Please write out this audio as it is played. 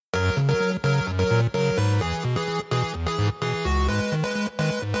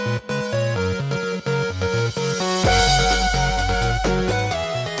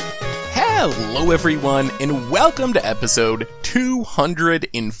Hello everyone, and welcome to episode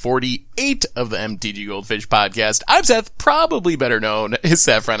 248 of the MTG Goldfish podcast. I'm Seth, probably better known as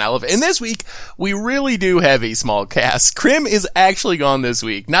Saffron Olive, and this week, we really do have a small cast. Krim is actually gone this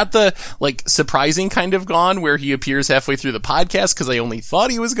week. Not the, surprising kind of gone, where he appears halfway through the podcast, because I only thought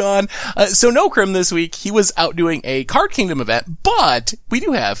he was gone. So no Krim this week. He was out doing a Card Kingdom event, but we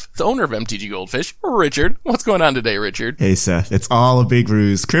do have the owner of MTG Goldfish, Richard. What's going on today, Richard? Hey, Seth. It's all a big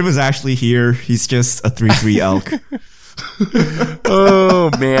ruse. Krim is actually here. He's just a 3-3 elk.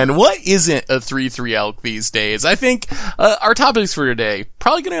 Oh man, what isn't a 3-3 elk these days? I think our topics for today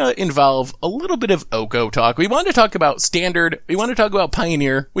probably going to involve a little bit of Oko talk. We want to talk about Standard, we want to talk about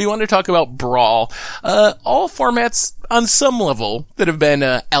Pioneer, we want to talk about Brawl, all formats on some level that have been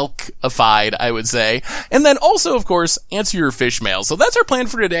elkified, I would say. And then also, of course, answer your fish mail. So that's our plan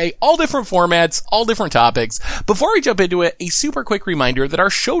for today. All different formats, all different topics. Before we jump into it, a super quick reminder that our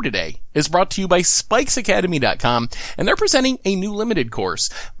show today is brought to you by SpikesAcademy.com, and they're presenting a new limited course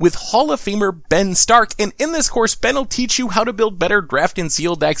with Hall of Famer Ben Stark. And in this course, Ben will teach you how to build better draft and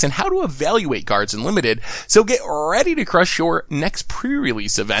sealed decks and how to evaluate cards in limited. So get ready to crush your next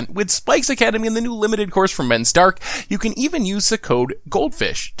pre-release event with Spikes Academy and the new limited course from Ben Stark. You can even use the code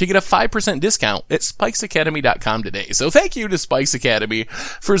GOLDFISH to get a 5% discount at SpikesAcademy.com today. So thank you to Spikes Academy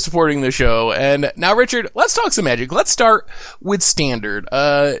for supporting the show. And now, Richard, let's talk some Magic. Let's start with Standard.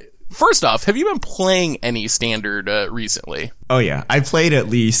 First off, have you been playing any Standard recently? Oh yeah, I played at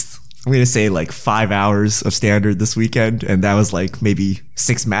least, I'm going to say 5 hours of Standard this weekend, and that was maybe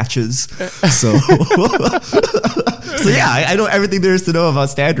 6 matches. So, so yeah, I know everything there is to know about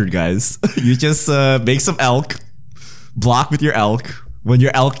Standard, guys. You just make some elk, block with your elk. When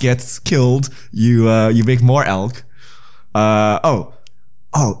your elk gets killed, you make more elk.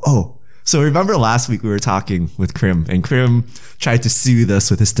 So remember last week we were talking with Krim, and Krim tried to soothe us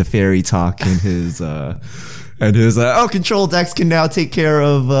with his Teferi talk and his control decks can now take care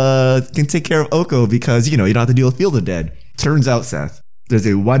of Oko because, you don't have to deal with Field of Dead. Turns out, Seth, there's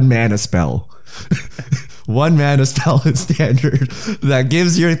a 1-mana spell. 1-mana spell in Standard that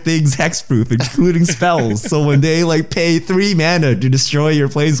gives your things hexproof, including spells. So when they pay 3 mana to destroy your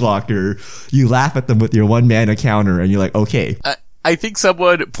Planeswalker, you laugh at them with your 1-mana counter, and you're like, okay. I think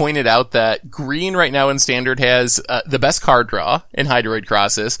someone pointed out that green right now in Standard has the best card draw in Hydroid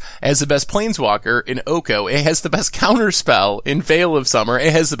Crosses, it has the best Planeswalker in Oko, it has the best counter spell in Veil of Summer,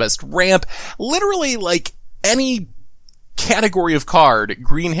 it has the best ramp. Literally, any category of card,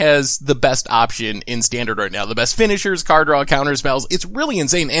 green has the best option in Standard right now. The best finishers, card draw, counter spells. It's really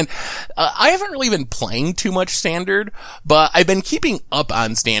insane. And I haven't really been playing too much Standard, but I've been keeping up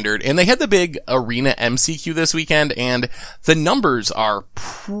on Standard. And they had the big Arena MCQ this weekend, and the numbers are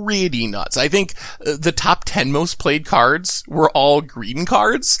pretty nuts. I think the top 10 most played cards were all green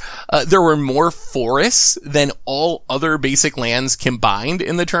cards. There were more forests than all other basic lands combined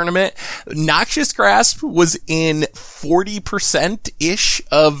in the tournament. Noxious Grasp was in 40%-ish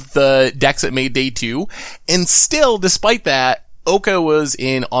of the decks that made day 2. And still, despite that, Oko was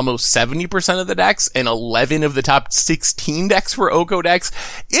in almost 70% of the decks, and 11 of the top 16 decks were Oko decks.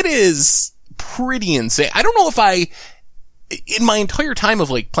 It is pretty insane. I don't know if in my entire time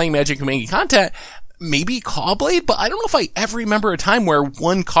of playing Magic and making content, maybe Caw-Blade, but I don't know if I ever remember a time where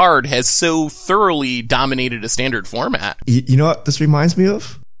one card has so thoroughly dominated a Standard format. You know what this reminds me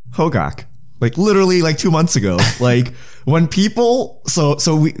of? Hogak. Literally 2 months ago. When people, so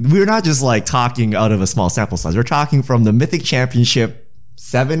we're not just talking out of a small sample size. We're talking from the Mythic Championship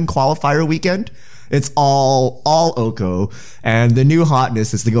 7 qualifier weekend. It's all Oko, and the new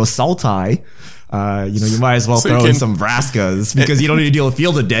hotness is to go Sultai. You might as well throw in some Vraskas because you don't need to deal with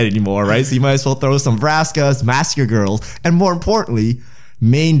Field of Dead anymore, right? So you might as well throw some Vraskas, Massacre Girls, and more importantly,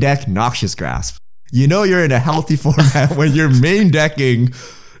 main deck Noxious Grasp. You're in a healthy format when you're main decking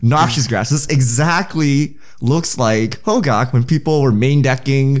Noxious Grasp. This exactly looks like Hogak when people were main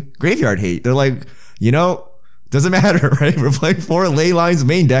decking Graveyard Hate. They're like, doesn't matter, right? We're playing 4 Ley Lines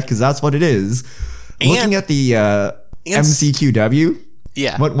main deck because that's what it is. Looking at the MCQW,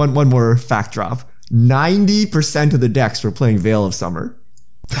 yeah. One more fact drop. 90% of the decks were playing Veil of Summer.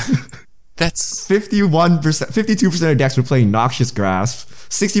 That's 52% of decks were playing Noxious Grasp.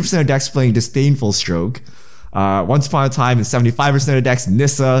 60% of decks playing Disdainful Stroke. Once Upon a Time in 75% of decks,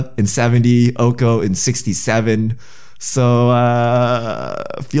 Nissa in 70, Oko in 67. So,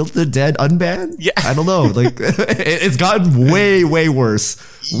 Field of the Dead unbanned? Yeah. I don't know. It's gotten way, way worse.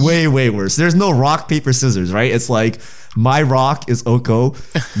 Way, way worse. There's no rock, paper, scissors, right? It's my rock is Oko.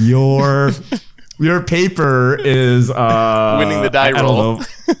 Your Your paper is winning the die roll.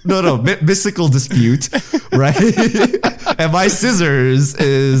 No, mystical dispute, right? And my scissors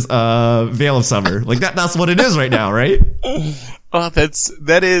is Veil of Summer. Like that's what it is right now, right? Oh,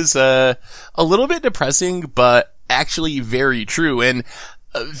 that is a little bit depressing, but actually very true and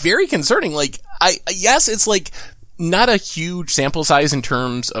very concerning. Like yes, it's like not a huge sample size in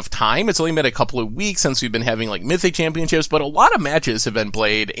terms of time. It's only been a couple of weeks since we've been having like Mythic Championships, but a lot of matches have been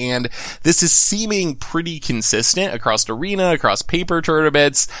played, and this is seeming pretty consistent across Arena, across paper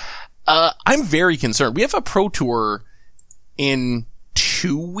tournaments. I'm very concerned. We have a Pro Tour in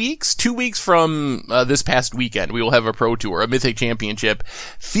 2 weeks. 2 weeks from this past weekend, we will have a Pro Tour, a Mythic Championship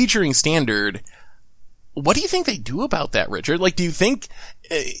featuring Standard. What do you think they do about that, Richard? Like, do you think,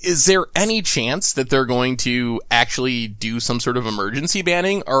 is there any chance that they're going to actually do some sort of emergency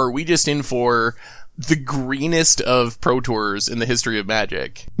banning, or are we just in for the greenest of Pro Tours in the history of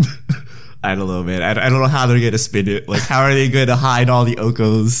Magic? I don't know, man. I don't know how they're going to spin it. Like, how are they going to hide all the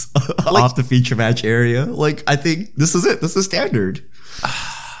Okos off the feature match area? Like, I think this is it. This is Standard.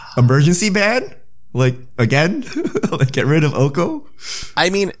 Emergency ban? Like, again? Like, get rid of Oko? I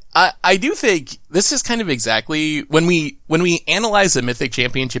mean, I do think this is kind of exactly when we analyze the Mythic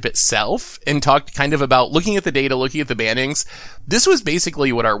Championship itself and talked kind of about looking at the data, looking at the bannings. This was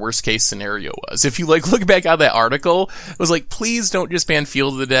basically what our worst case scenario was. If you like look back at that article, it was like, please don't just ban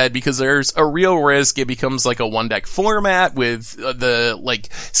Field of the Dead because there's a real risk it becomes like a one deck format with the like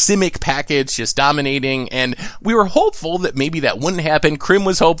Simic package just dominating. And we were hopeful that maybe that wouldn't happen. Krim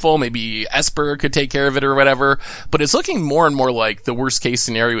was hopeful maybe Esper could take care of it or whatever, but it's looking more and more like the worst case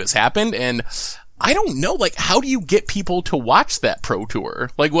scenario has happened. And I don't know, like, how do you get people to watch that Pro Tour?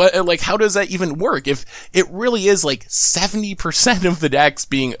 Like, what, like, how does that even work? If it really is like 70% of the decks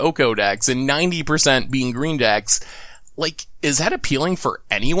being Oko decks and 90% being green decks, like, is that appealing for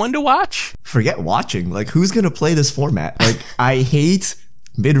anyone to watch? Forget watching. Like, who's gonna play this format? Like, I hate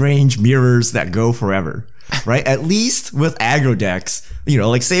mid-range mirrors that go forever. Right? At least with aggro decks, you know,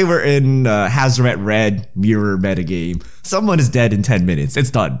 like say we're in Hazoret Red mirror metagame. Someone is dead in 10 minutes.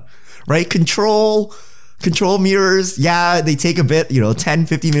 It's done. Right? Control mirrors. Yeah, they take a bit, 10,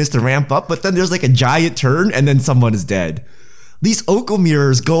 15 minutes to ramp up, but then there's like a giant turn and then someone is dead. These Oko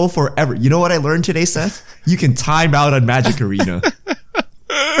mirrors go forever. You know what I learned today, Seth? You can time out on Magic Arena.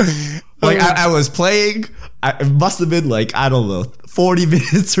 Like I was playing, it must have been like, I don't know, 40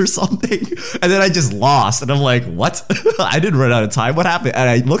 minutes or something. And then I just lost. And I'm like, what? I didn't run out of time. What happened? And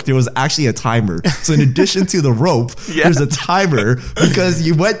I looked, there was actually a timer. So in addition to the rope, there's a timer because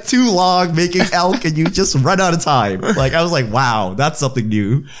you went too long making elk and you just run out of time. Like, I was like, wow, that's something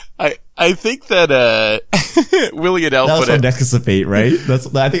new. I think that Willie Adele that was put from it. Nexus of Fate, right?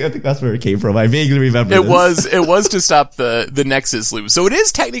 I think that's where it came from. I vaguely remember. It was to stop the Nexus loop. So it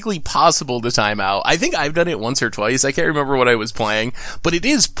is technically possible to time out. I think I've done it once or twice. I can't remember what I was playing, but it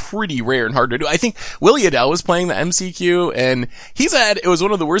is pretty rare and hard to do. I think Willie Adele was playing the MCQ and he said it was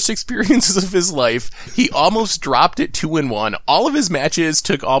one of the worst experiences of his life. He almost dropped it 2-1. All of his matches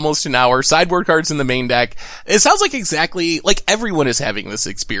took almost an hour. Sideboard cards in the main deck. It sounds like exactly like everyone is having this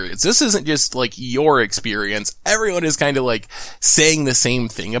experience. This isn't just like your experience. Everyone is kind of like saying the same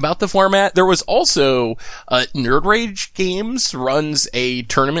thing about the format. There was also Nerd Rage Games runs a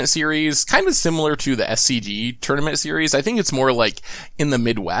tournament series kind of similar to the SCG tournament series. I think it's more like in the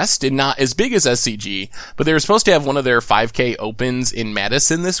Midwest and not as big as SCG, but they were supposed to have one of their 5K opens in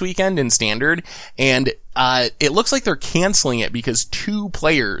Madison this weekend in Standard, and it looks like they're canceling it because 2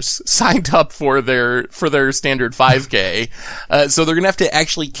 players signed up for their Standard 5K. So they're gonna have to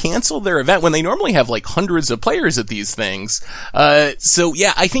actually cancel their event when they normally have like hundreds of players at these things. So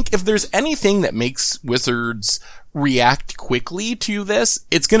yeah, I think if there's anything that makes Wizards react quickly to this,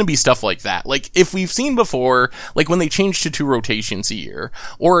 it's going to be stuff like that. Like if we've seen before, like when they changed to 2 rotations a year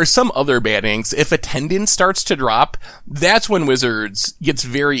or some other bannings, if attendance starts to drop, that's when Wizards gets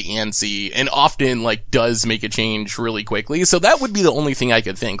very antsy and often like does make a change really quickly. So that would be the only thing I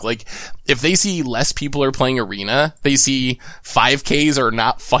could think. Like if they see less people are playing Arena, they see 5Ks are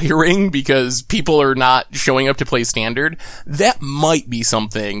not firing because people are not showing up to play Standard, that might be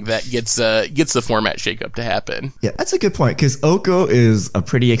something that gets the format shakeup to happen. Yeah, that's a good point because Oko is a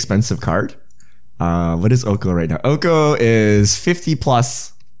pretty expensive card. What is Oko right now? Oko is 50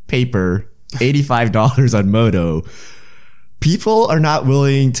 plus paper, $85 on Moto. People are not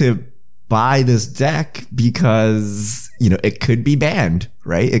willing to buy this deck because, it could be banned,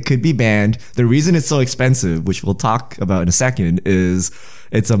 right? It could be banned. The reason it's so expensive, which we'll talk about in a second, is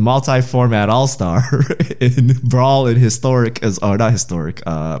it's a multi-format all-star in Brawl and Historic not Historic,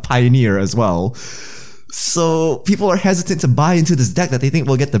 Pioneer as well. So people are hesitant to buy into this deck that they think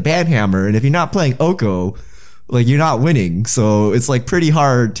will get the banhammer. And if you're not playing Oko, like you're not winning. So it's like pretty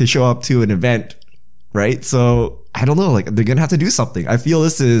hard to show up to an event, right? So I don't know, like they're going to have to do something. I feel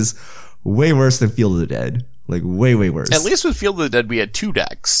this is way worse than Field of the Dead. Like way, way worse. At least with Field of the Dead, we had 2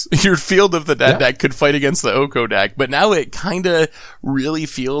 decks. Your Field of the Dead deck could fight against the Oko deck, but now it kind of really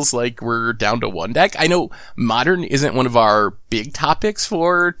feels like we're down to 1 deck. I know Modern isn't one of our big topics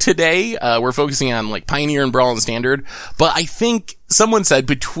for today. We're focusing on like Pioneer and Brawl and Standard, but I think someone said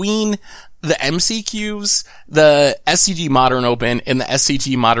between the MCQs, the SCG Modern Open, and the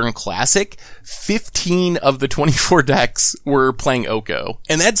SCG Modern Classic, 15 of the 24 decks were playing Oko.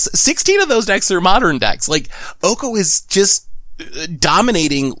 And that's 16 of those decks are Modern decks. Like, Oko is just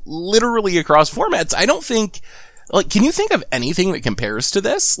dominating literally across formats. I don't think, like, can you think of anything that compares to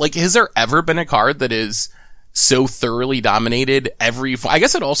this? Like, has there ever been a card that is so thoroughly dominated I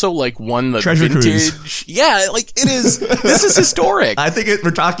guess it also like won the Treasure vintage. Cruise. Yeah, like it is, this is historic. I think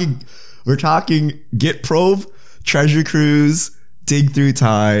we're talking Git Probe, Treasure Cruise, Dig Through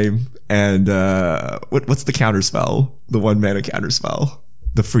Time, and what's the counter spell? The 1 mana counter spell,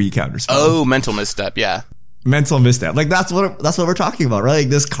 the free counter spell. Oh, Mental Misstep, yeah. Mental Misstep. Like that's what we're talking about, right? Like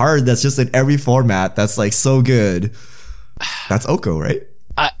this card that's just in every format that's like so good. That's Oko, right?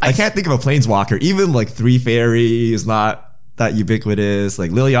 I can't think of a Planeswalker. Even like 3 Fairy is not that ubiquitous. Like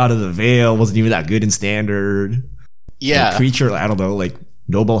Liliana the Veil wasn't even that good in Standard. Yeah. Like, creature, I don't know, like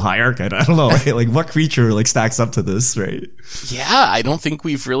Noble Hierarch, I don't know, right? Like what creature like stacks up to this, right? Yeah, I don't think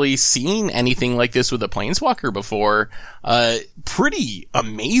we've really seen anything like this with a Planeswalker before. Pretty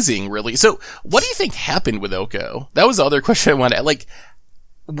amazing, really. So what do you think happened with Oko? That was the other question I wanted to, like,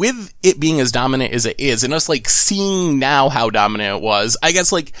 with it being as dominant as it is, and us like seeing now how dominant it was, I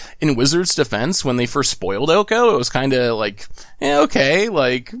guess like in Wizards' defense, when they first spoiled Oko, it was kind of like, okay,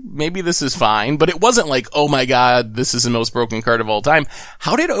 like maybe this is fine, but it wasn't like, oh my god, this is the most broken card of all time.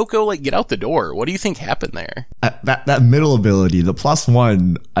 How did Oko like get out the door? What do you think happened there? That middle ability, the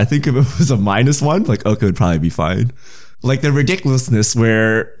 +1, I think if it was a -1, like Oko would probably be fine. Like the ridiculousness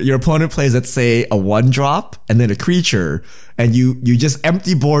where your opponent plays, let's say, a 1-drop and then a creature, and you just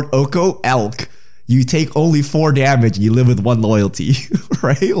empty board Oko Elk. You take only 4 damage and you live with 1 loyalty,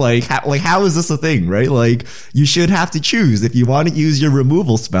 right? Like how is this a thing, right? Like you should have to choose. If you want to use your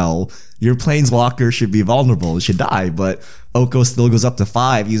removal spell, your Planeswalker should be vulnerable. It should die, but Oko still goes up to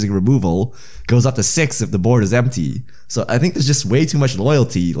 5 using removal, goes up to 6 if the board is empty. So I think there's just way too much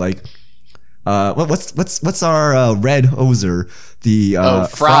loyalty. Like, what's our red hoser? The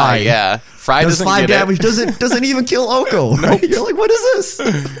Fry, yeah. Fry does doesn't 5 get damage, doesn't even kill Oko, right? You're like, what is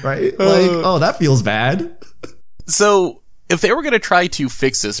this? Right? Like, oh, that feels bad. So, if they were going to try to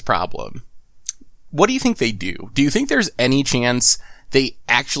fix this problem, what do you think they do? Do you think there's any chance they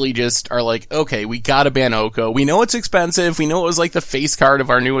actually just are like, okay, we gotta ban Oko. We know it's expensive. We know it was like the face card of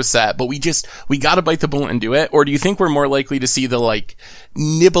our newest set, but we gotta bite the bullet and do it? Or do you think we're more likely to see the like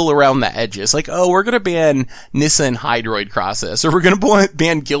nibble around the edges? Like, oh, we're gonna ban Nissa and Hydroid Crosses, or we're gonna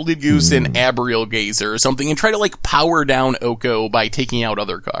ban Gilded Goose and Abriel Gazer or something, and try to like power down Oko by taking out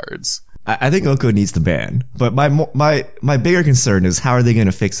other cards. I think Oko needs to ban, but my bigger concern is how are they going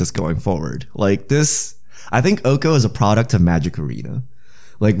to fix this going forward? Like this, I think Oko is a product of Magic Arena.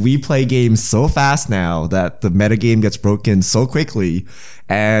 Like we play games so fast now that the metagame gets broken so quickly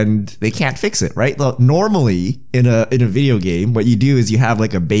and they can't fix it, right? Normally in a video game, what you do is you have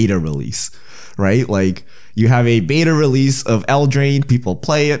like a beta release, right? Like you have a beta release of Eldraine, people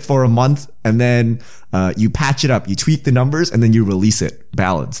play it for a month, and then you patch it up, you tweak the numbers, and then you release it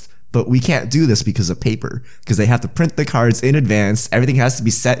balanced. But we can't do this because of paper, because they have to print the cards in advance. Everything has to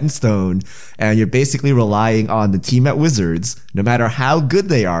be set in stone, and you're basically relying on the team at Wizards. No matter how good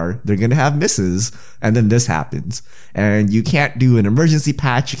they are, they're going to have misses, and then this happens. And you can't do an emergency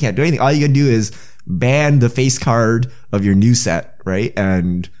patch. You can't do anything. All you can do is ban the face card of your new set, right?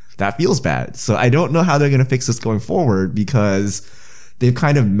 And that feels bad. So I don't know how they're going to fix this going forward, because they've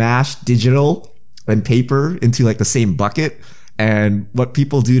kind of mashed digital and paper into like the same bucket. And what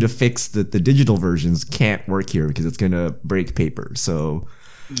people do to fix the digital versions can't work here because it's going to break paper. So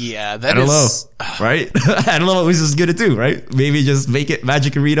yeah, I don't know, right? I don't know what Wizards is going to do, right? Maybe just make it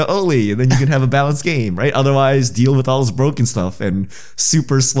Magic Arena only, and then you can have a balanced game, right? Otherwise, deal with all this broken stuff and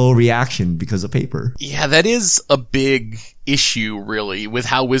super slow reaction because of paper. Yeah, that is a big issue, really, with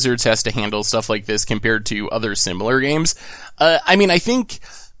how Wizards has to handle stuff like this compared to other similar games. I mean, I think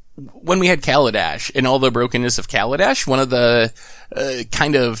when we had Kaladesh and all the brokenness of Kaladesh, one of the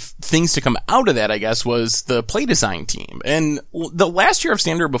kind of things to come out of that, I guess, was the play design team. And the last year of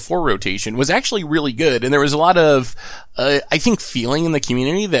Standard before rotation was actually really good. And there was a lot of, I think, feeling in the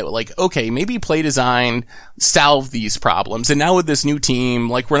community that, like, okay, maybe play design solved these problems. And now with this new team,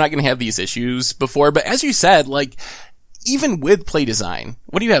 like, we're not going to have these issues before. But as you said, like, even with play design,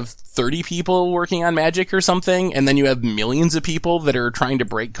 what do you have, 30 people working on Magic or something? And then you have millions of people that are trying to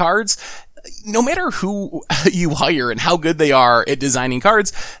break cards. No matter who you hire and how good they are at designing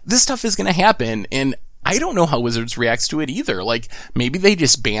cards, this stuff is going to happen. And I don't know how Wizards reacts to it either. Like, maybe they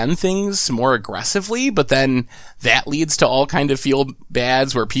just ban things more aggressively, but then that leads to all kind of feel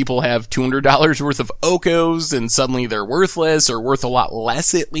bads where people have $200 worth of Okos and suddenly they're worthless or worth a lot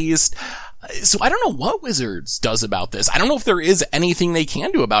less at least. So I don't know what Wizards does about this. I don't know if there is anything they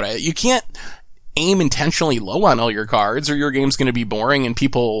can do about it. You can't aim intentionally low on all your cards or your game's going to be boring and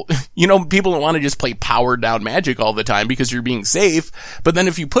people don't want to just play powered down Magic all the time because you're being safe. But then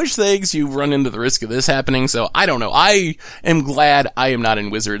if you push things, you run into the risk of this happening. So I don't know. I am glad I am not in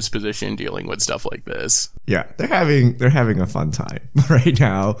Wizards' position dealing with stuff like this. Yeah, they're having a fun time right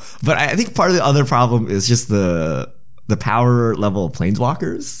now. But I think part of the other problem is just the power level of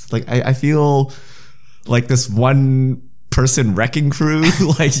planeswalkers. Like, I feel like this one person wrecking crew,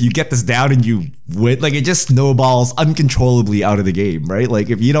 like, you get this down and you win. Like, it just snowballs uncontrollably out of the game, right? Like,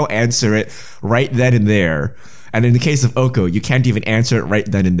 if you don't answer it right then and there, and in the case of Oko, you can't even answer it right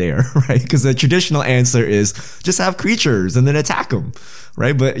then and there, right? Because the traditional answer is just have creatures and then attack them,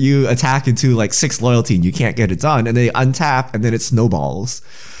 right? But you attack into like 6 loyalty and you can't get it done, and they untap and then it snowballs.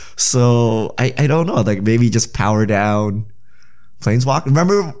 So I don't know, like, maybe just power down Planeswalker.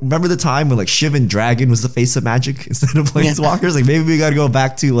 Remember the time when like Shivan Dragon was the face of Magic instead of Planeswalkers? Yeah. Like, maybe we gotta go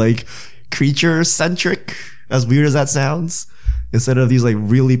back to like creature centric, as weird as that sounds, instead of these like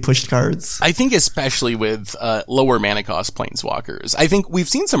really pushed cards. I think especially with lower mana cost Planeswalkers. I think we've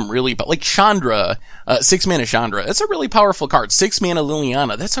seen some really, like Chandra, 6 mana Chandra, that's a really powerful card. 6 mana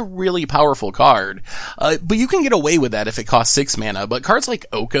Liliana, that's a really powerful card. But you can get away with that if it costs 6 mana. But cards like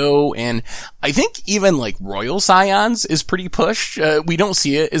Oko and I think even like Royal Scions is pretty pushed. We don't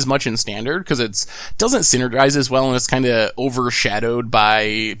see it as much in Standard because it doesn't synergize as well and it's kind of overshadowed by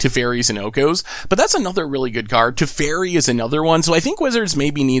Teferis and Okos. But that's another really good card. Teferi is another one. So I think Wizards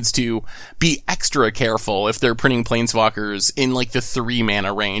maybe needs to be extra careful if they're printing Planeswalkers in like the 3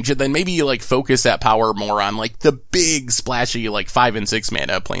 mana range, and then maybe like focus that power more on like the big splashy like 5 and 6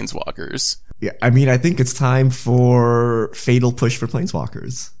 mana Planeswalkers. Yeah, I mean, I think it's time for Fatal Push for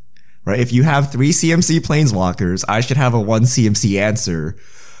Planeswalkers, right? If you have 3 CMC Planeswalkers, I should have a 1 CMC answer.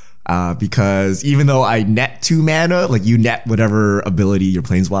 Because even though I net 2 mana, like, you net whatever ability your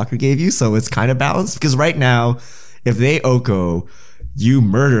Planeswalker gave you, so it's kind of balanced. Because right now, if they Oko, you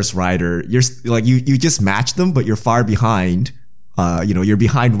Murderous Rider, you're like, you just match them, but you're far behind. You're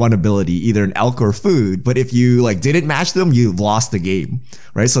behind 1 ability, either an Elk or food. But if you like didn't match them, you lost the game,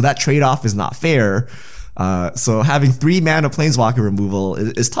 right? So that trade-off is not fair. So having 3 mana Planeswalker removal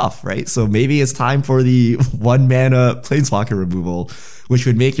is tough, right? So maybe it's time for the 1 mana Planeswalker removal, which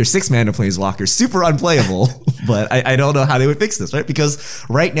would make your 6 mana Planeswalker super unplayable. But I don't know how they would fix this, right? Because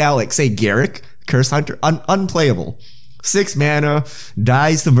right now, like, say Garruk, Curse Hunter, unplayable. 6 mana,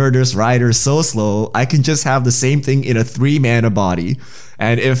 dies to Murderous Rider so slow, I can just have the same thing in a 3 mana body.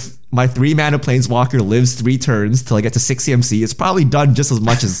 And if my 3 mana Planeswalker lives 3 turns till I get to 6 CMC, it's probably done just as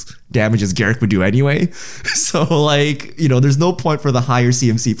much as damage as Garruk would do anyway. So, like, there's no point for the higher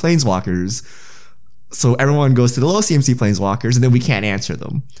CMC Planeswalkers. So everyone goes to the low CMC Planeswalkers, and then we can't answer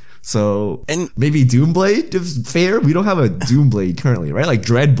them. So, and maybe Doomblade is fair. We don't have a Doomblade currently, right? Like,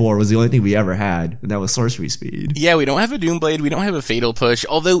 Dreadbore was the only thing we ever had, and that was sorcery speed. Yeah, we don't have a Doomblade. We don't have a Fatal Push.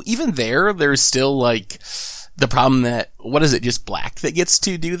 Although, even there's still, like, the problem that, what is it, just black that gets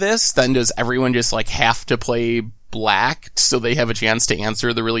to do this? Then does everyone just, like, have to play black so they have a chance to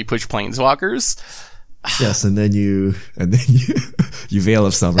answer the really push Planeswalkers? Yes, and then you Veil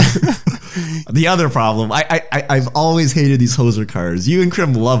of Summer. The other problem, I've always hated these hoser cards. You and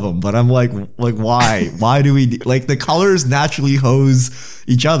Krim love them, but I'm like why? Why do we, like, the colors naturally hose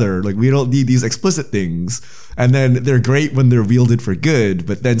each other. Like, we don't need these explicit things. And then they're great when they're wielded for good,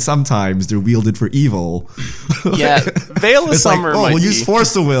 but then sometimes they're wielded for evil. Yeah, Veil of Summer. Like, we'll use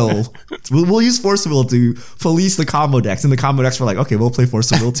Force of Will. We'll use Force of Will to police the combo decks, and the combo decks were like, okay, we'll play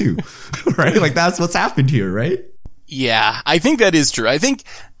Force of Will too, right? Like, that's what's happened here, right? Yeah, I think that is true.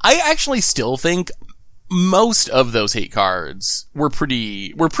 I actually still think most of those hate cards were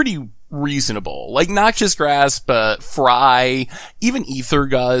pretty reasonable. Like Noxious Grasp, Fry, even Aether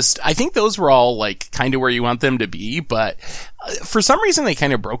Gust. I think those were all like kind of where you want them to be, but For some reason, they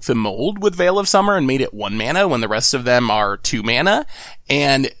kind of broke the mold with Veil of Summer and made it 1 mana when the rest of them are 2 mana.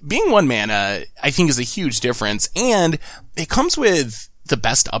 And being 1 mana, I think, is a huge difference. And it comes with the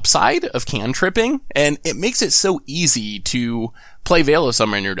best upside of cantripping, and it makes it so easy to play Veil of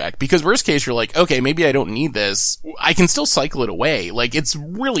Summer in your deck, because worst case you're like, okay, maybe I don't need this. I can still cycle it away. Like, it's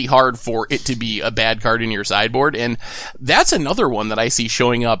really hard for it to be a bad card in your sideboard, and that's another one that I see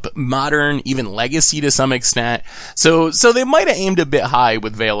showing up Modern, even Legacy to some extent. So they might have aimed a bit high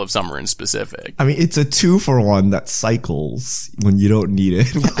with Veil of Summer in specific. I mean, it's a 2-for-1 that cycles when you don't need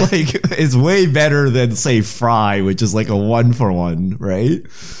it. Like, it's way better than, say, Fry, which is like a 1-for-1 right?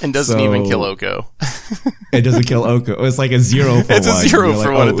 And doesn't even kill Oko. It doesn't kill Oko. It's like a 0-for-1. It's a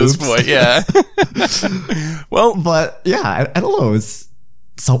 0-for-1 at this point, yeah. Well, but yeah, I don't know. It's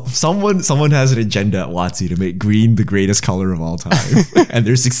someone has an agenda at WotC to make green the greatest color of all time, and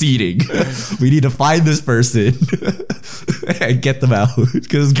they're succeeding. We need to find this person and get them out,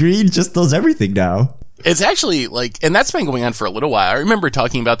 because green just does everything now. It's actually like, and that's been going on for a little while. I remember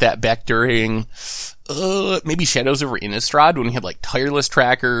talking about that back during maybe Shadows over Innistrad, when we had like Tireless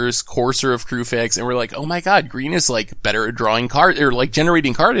Trackers, Courser of Kruphix, and we're like, oh my god, green is like better at drawing card, or like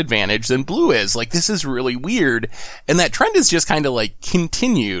generating card advantage than blue is. Like, this is really weird. And that trend is just kind of like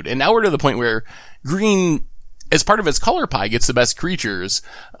continued. And now we're to the point where green, as part of its color pie, gets the best creatures,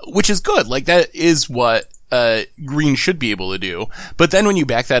 which is good. Like, that is what green should be able to do. But then when you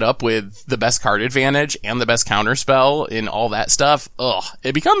back that up with the best card advantage and the best counterspell and all that stuff,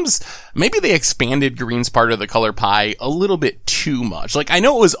 it becomes, maybe they expanded green's part of the color pie a little bit too much. Like, I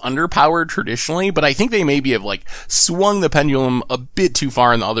know it was underpowered traditionally, but I think they maybe have like swung the pendulum a bit too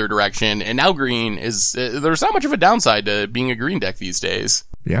far in the other direction. And now green is, there's not much of a downside to being a green deck these days.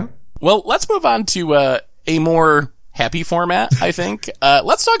 Yeah. Well, let's move on to a more happy format, I think.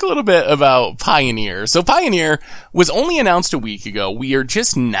 Let's talk a little bit about Pioneer. So Pioneer was only announced a week ago. We are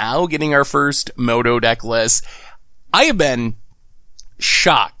just now getting our first Moto deck list. I have been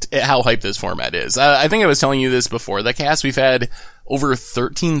shocked at how hyped this format is. I think I was telling you this before the cast. We've had over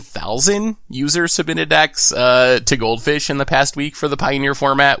 13,000 users submitted decks to Goldfish in the past week for the Pioneer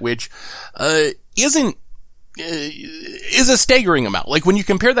format, which is a staggering amount. Like, when you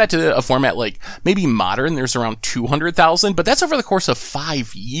compare that to a format like maybe Modern, there's around 200,000, but that's over the course of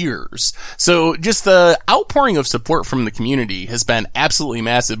 5 years. So just the outpouring of support from the community has been absolutely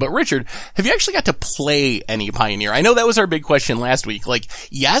massive. But Richard, have you actually got to play any Pioneer? I know that was our big question last week. Like,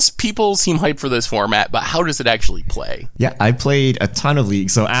 yes, people seem hyped for this format, but how does it actually play? Yeah, I played a ton of League.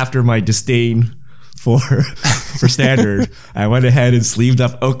 So after my disdain for Standard, I went ahead and sleeved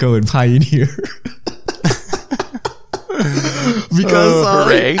up Oko and Pioneer. Because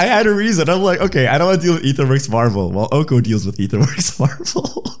I had a reason. I'm like, okay, I don't want to deal with Aetherworks Marvel. Well, Oko deals with Aetherworks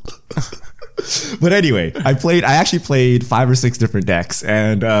Marvel. But anyway, I actually played 5 or 6 different decks,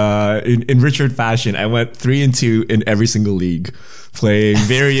 and in Richard fashion, I went 3 and 2 in every single league, playing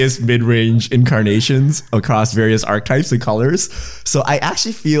various mid-range incarnations across various archetypes and colors. So I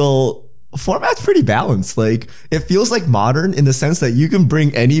actually feel format's pretty balanced. Like, it feels like Modern in the sense that you can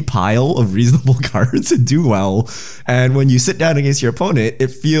bring any pile of reasonable cards and do well. And when you sit down against your opponent, it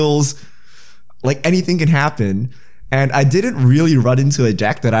feels like anything can happen. And I didn't really run into a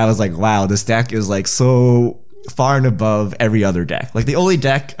deck that I was like, wow, this deck is like so far and above every other deck. Like, the only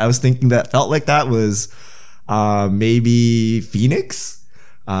deck I was thinking that felt like that was maybe Phoenix,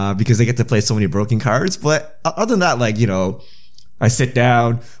 because they get to play so many broken cards. But other than that, like, you know, I sit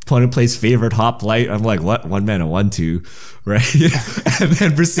down, opponent plays favorite Hoplite. I'm like, what? 1 mana, 1/2, right? And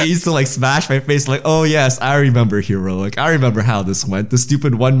then proceeds to like smash my face like, oh yes, I remember Heroic. I remember how this went. The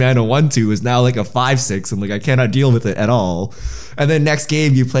stupid 1 mana, 1/2 is now like a 5/6. I'm like, I cannot deal with it at all. And then next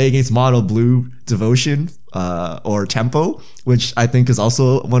game you play against mono blue Devotion, or Tempo, which I think is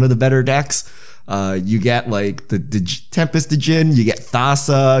also one of the better decks. You get like the Tempest Djinn, you get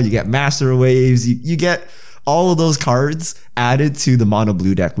Thassa, you get Master Waves, you get all of those cards added to the mono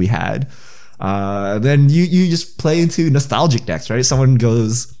blue deck we had. Then you just play into nostalgic decks, right? Someone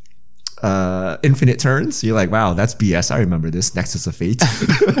goes infinite turns. You're like, wow, that's BS. I remember this. Nexus of Fate.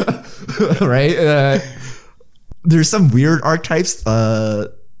 Right? There's some weird archetypes.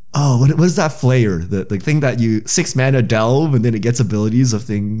 What is that Flayer? The thing that you 6 mana delve and then it gets abilities of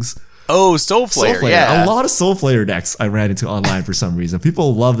things. Oh, Soul Flayer. Yeah. A lot of Soul Flayer decks I ran into online for some reason.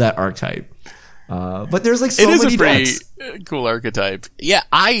 People love that archetype. But there's like so it is many a pretty decks. cool archetype. Yeah,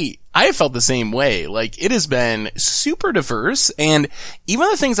 I felt the same way. Like, it has been super diverse, and even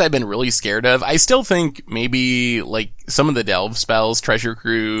the things I've been really scared of, I still think maybe, like, some of the delve spells, Treasure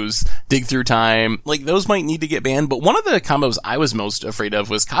Cruise, Dig Through Time, like, those might need to get banned, but one of the combos I was most afraid of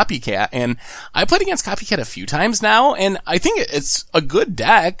was Copycat, and I played against Copycat a few times now, and I think it's a good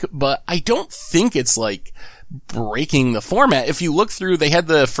deck, but I don't think it's, like, breaking the format. If you look through, they had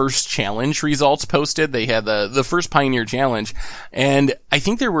the first challenge results posted. They had the first Pioneer challenge, and I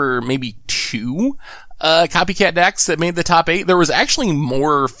think there were maybe 2 Copycat decks that made the top 8. There was actually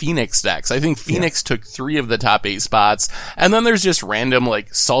more Phoenix decks. I think Phoenix took 3 of the top 8 spots. And then there's just random,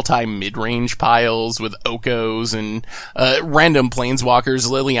 like, Sultai mid-range piles with Okos and, random Planeswalkers,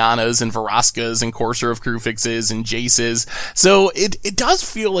 Lilianas and Veraskas and Courser of Crucifixes and Jaces. So it does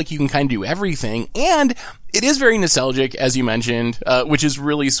feel like you can kind of do everything. And it is very nostalgic, as you mentioned, which is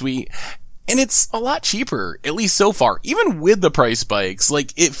really sweet. And it's a lot cheaper, at least so far. Even with the price spikes,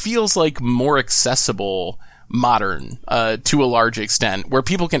 like, it feels like more accessible Modern, to a large extent, where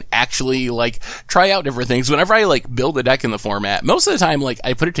people can actually, like, try out different things. Whenever I, like, build a deck in the format, most of the time, like,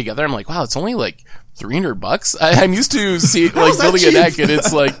 I put it together, I'm like, wow, it's only, like, $300. I'm used to building a deck, and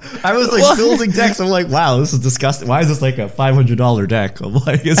it's like, I was like building decks. I'm like, wow, this is disgusting. Why is this like a $500 deck? I'm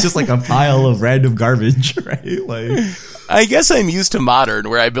like, it's just like a pile of random garbage, right? Like, I guess I'm used to Modern,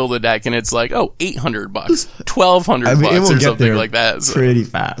 where I build a deck and it's like, oh, $800, $1,200 I mean, it will or get something there like that. So. pretty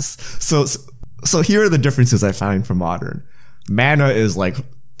fast. So here are the differences I find from Modern. Mana is like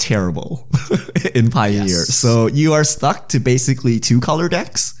terrible in Pioneer. Yes. So you are stuck to basically 2-color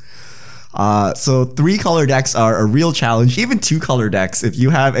decks. So 3-color decks are a real challenge. Even 2-color decks, if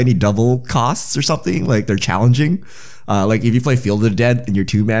you have any double costs or something, like, they're challenging. Like, if you play Field of the Dead in your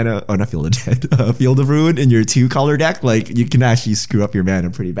 2 mana, or not Field of the Dead, Field of Ruin in your 2-color deck, like, you can actually screw up your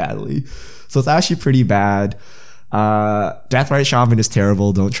mana pretty badly. So it's actually pretty bad. Deathrite Shaman is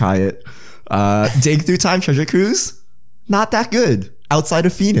terrible. Don't try it. Dig Through Time Treasure Cruise, not that good outside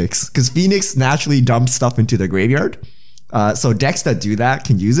of Phoenix, because Phoenix naturally dumps stuff into the graveyard. So decks that do that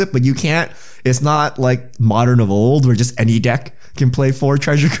can use it, but you can't. It's not like Modern of old where just any deck can play 4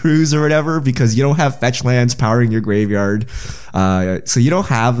 Treasure Cruise or whatever, because you don't have fetch lands powering your graveyard. So you don't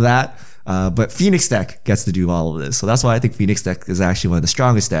have that. But Phoenix deck gets to do all of this. So that's why I think Phoenix deck is actually one of the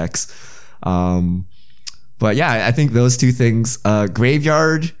strongest decks. But yeah, I think those 2 things,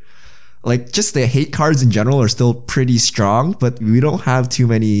 graveyard, like, just the hate cards in general are still pretty strong, but we don't have too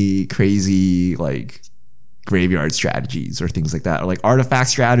many crazy, like, graveyard strategies or things like that, or like artifact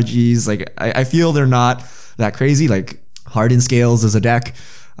strategies. Like, I feel they're not that crazy. Like, Hardened Scales is a deck,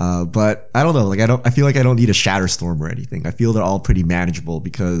 but I don't know. Like, I feel like I don't need a Shatterstorm or anything. I feel they're all pretty manageable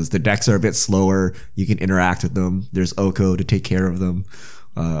because the decks are a bit slower. You can interact with them. There's Oko to take care of them.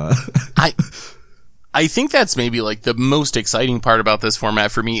 I think that's maybe like the most exciting part about this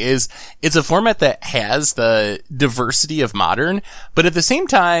format for me is it's a format that has the diversity of Modern, but at the same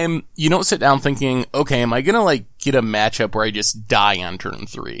time, you don't sit down thinking, okay, am I gonna like get a matchup where I just die on turn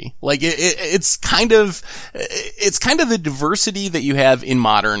 3? Like, it's kind of the diversity that you have in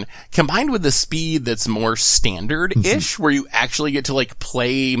Modern combined with the speed that's more standard-ish, where you actually get to like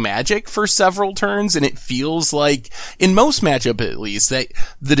play Magic for several turns, and it feels like, in most matchup at least, that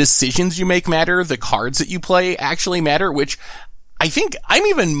the decisions you make matter, the cards that you play actually matter, which I think I'm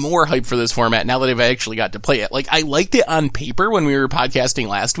even more hyped for this format now that I've actually got to play it. Like, I liked it on paper when we were podcasting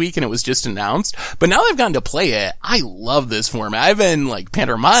last week and it was just announced, but now that I've gotten to play it, I love this format. I've been like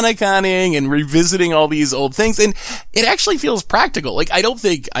Pandermoniconing and revisiting all these old things, and it actually feels practical. Like, I don't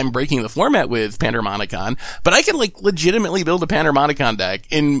think I'm breaking the format with Pandermonicon, but I can like legitimately build a Pandermonicon deck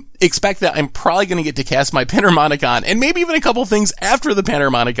and expect that I'm probably going to get to cast my Pandermonicon and maybe even a couple things after the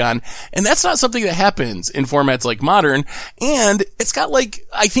Pandermonicon, and that's not something that happens in formats like Modern. And it's got like,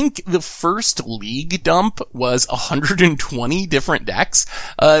 I think the first league dump was 120 different decks,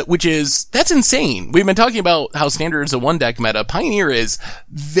 that's insane. We've been talking about how Standard is a 1-deck meta. Pioneer is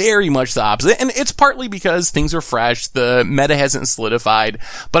very much the opposite, and it's partly because things are fresh, the meta hasn't solidified,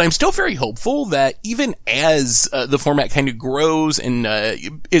 but I'm still very hopeful that even as the format kind of grows and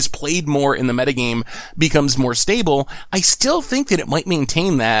is played more in the metagame, becomes more stable, I still think that it might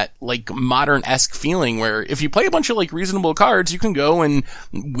maintain that like Modern-esque feeling where if you play a bunch of like reasonable cards, you can go and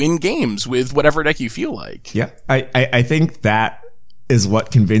win games with whatever deck you feel like. Yeah, I think that is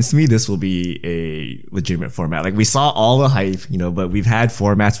what convinced me this will be a legitimate format. Like, we saw all the hype, but we've had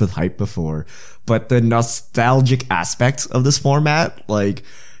formats with hype before. But the nostalgic aspect of this format, like,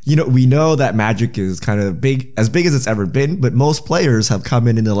 we know that Magic is kind of as big as it's ever been, but most players have come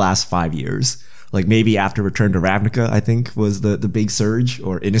in the last 5 years. Like maybe after Return to Ravnica, I think was the big surge,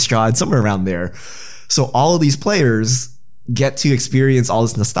 or Innistrad, somewhere around there. So all of these players get to experience all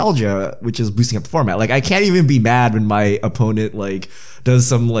this nostalgia, which is boosting up the format. Like I can't even be mad when my opponent like does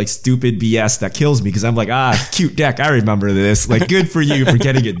some like stupid BS that kills me, because I'm like, cute deck, I remember this. Like, good for you for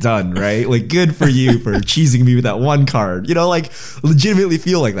getting it done, right? Like, good for you for cheesing me with that one card. You know, like legitimately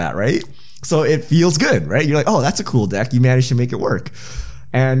feel like that, right? So it feels good, right? You're like, oh, that's a cool deck. You managed to make it work.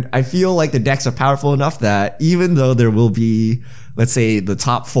 And I feel like the decks are powerful enough that even though there will be, let's say, the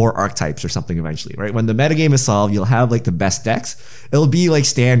top 4 archetypes or something eventually, right? When the metagame is solved, you'll have like the best decks. It'll be like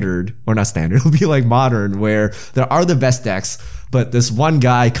standard, or not standard, it'll be like modern, where there are the best decks, but this one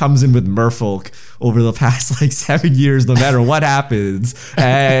guy comes in with Merfolk over the past like 7 years, no matter what happens,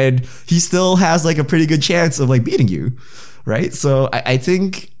 and he still has like a pretty good chance of like beating you, right? So I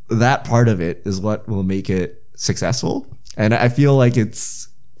think that part of it is what will make it successful. And I feel like it's,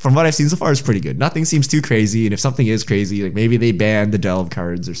 from what I've seen so far, it's pretty good. Nothing seems too crazy. And if something is crazy, like maybe they ban the Delve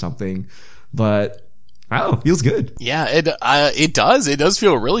cards or something. But I don't know, it feels good. Yeah, it does. It does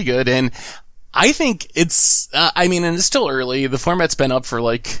feel really good. And I think it's, and it's still early. The format's been up for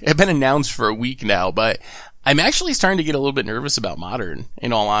it's been announced for a week now, but I'm actually starting to get a little bit nervous about Modern,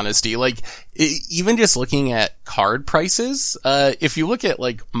 in all honesty. Like, even just looking at card prices, if you look at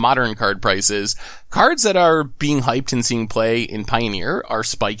like Modern card prices, cards that are being hyped and seeing play in Pioneer are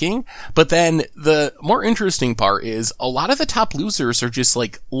spiking. But then the more interesting part is a lot of the top losers are just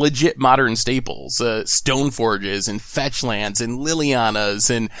like legit Modern staples, Stoneforges and Fetch Lands and Lilianas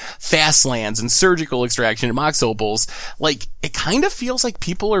and Fast Lands and Surgical Extraction and Mox Opals. Like, it kind of feels like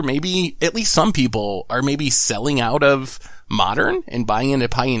people are maybe, at least some people are maybe selling out of Modern and buying into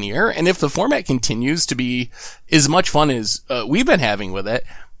Pioneer. And if the format continues to be as much fun as we've been having with it,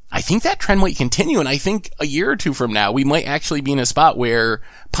 I think that trend might continue. And I think a year or two from now, we might actually be in a spot where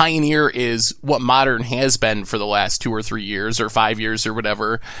Pioneer is what Modern has been for the last 2 or 3 years or 5 years or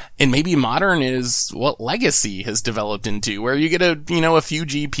whatever. And maybe Modern is what Legacy has developed into, where you get a few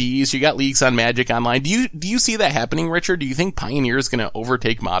GPs, you got leaks on Magic Online. Do you see that happening, Richard? Do you think Pioneer is going to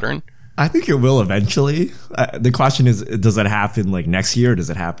overtake Modern? I think it will eventually. The question is, does that happen like next year, or does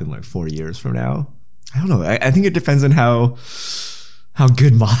it happen like 4 years from now? I don't know. I think it depends on how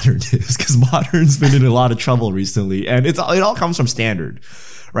good Modern is, because Modern's been in a lot of trouble recently, and it all comes from Standard,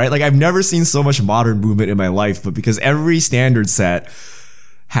 right? Like, I've never seen so much Modern movement in my life, but because every Standard set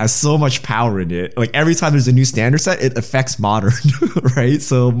has so much power in it, like every time there's a new Standard set, it affects Modern, right?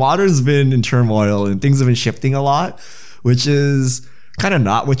 So Modern's been in turmoil and things have been shifting a lot, which is kind of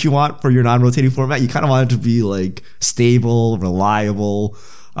not what you want for your non-rotating format. You kind of want it to be like stable, reliable.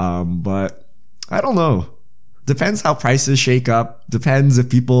 But I don't know. Depends how prices shake up. Depends if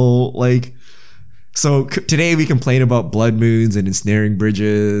people like, so today we complain about Blood Moons and Ensnaring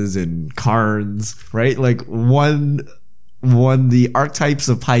Bridges and Karns, right? Like when the archetypes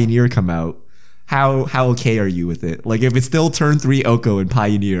of Pioneer come out, how okay are you with it? Like, if it's still turn 3 Oko in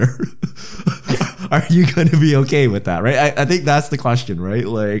Pioneer, are you going to be okay with that, right? I think that's the question, right?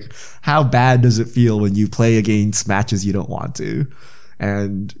 Like, how bad does it feel when you play against matches you don't want to?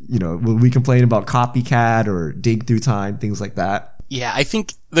 And, when we complain about Copycat or Dig Through Time, things like that. Yeah, I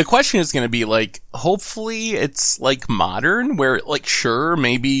think the question is going to be like, hopefully it's like Modern, where like, sure,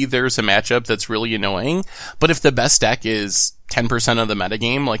 maybe there's a matchup that's really annoying, but if the best deck is 10% of the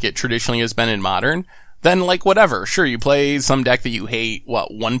metagame, like it traditionally has been in Modern, then like whatever. Sure, you play some deck that you hate,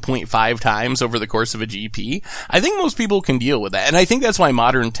 1.5 times over the course of a GP. I think most people can deal with that. And I think that's why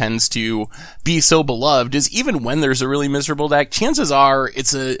Modern tends to be so beloved, is even when there's a really miserable deck, chances are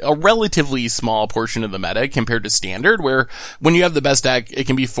it's a relatively small portion of the meta compared to Standard, where when you have the best deck, it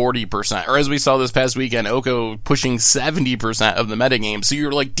can be 40%. Or as we saw this past weekend, Oko pushing 70% of the metagame. So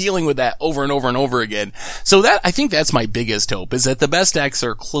you're like dealing with that over and over and over again. So I think that's my biggest hope, is that the best decks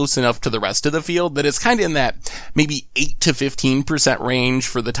are close enough to the rest of the field that it's kind of in that maybe 8 to 15% range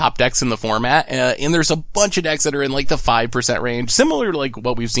for the top decks in the format. And there's a bunch of decks that are in like the 5% range, similar to like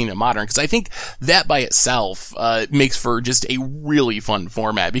what we've seen in Modern. Cause I think that by itself, makes for just a really fun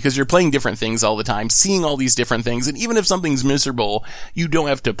format, because you're playing different things all the time, seeing all these different things. And even if something's miserable, you don't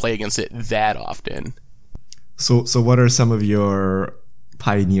have to play against it that often. So what are some of your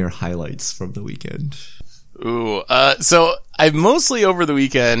Pioneer highlights from the weekend? Ooh, so I've mostly over the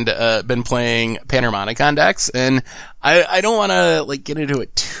weekend been playing Panharmonicon decks, and I don't want to like get into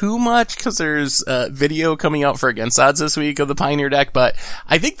it too much because there's video coming out for Against Odds this week of the Pioneer deck, but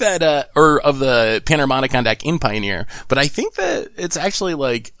I think that or of the Panharmonicon deck in Pioneer, but I think that it's actually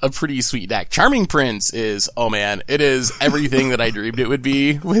like a pretty sweet deck. Charming Prince is, oh man, it is everything that I dreamed it would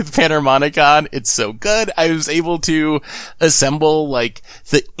be with Panharmonicon. It's so good. I was able to assemble like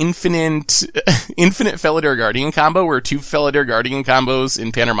the infinite Felidar Guardian combo, where 2 Felidar Guardian combos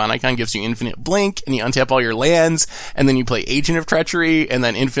in Panharmonicon gives you infinite blink, and you untap all your lands, and then you play Agent of Treachery, and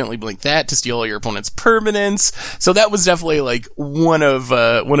then infinitely blink that to steal all your opponent's permanents. So that was definitely like one of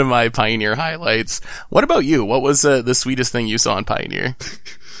my Pioneer highlights. What about you? What was the sweetest thing you saw in Pioneer?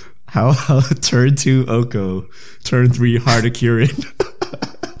 How turn 2 Oko, turn 3 Heart of Kirin.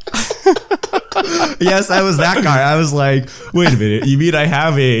 Yes, I was that guy. I was like, wait a minute, you mean I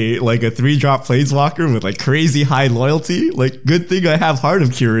have a 3-drop Planeswalker with like crazy high loyalty? Like, good thing I have Heart of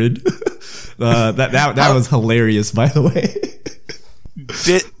Kirin. That was hilarious, by the way.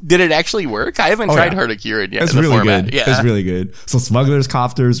 Did it actually work? I haven't tried Heart of Kirin yet. It's really format. good. Yeah. It's really good. So Smuggler's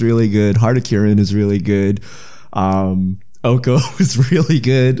Copter is really good. Heart of Kirin is really good. Oko is really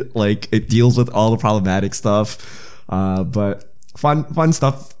good. Like, it deals with all the problematic stuff. But fun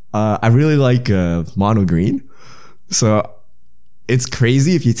stuff. I really like mono green. So it's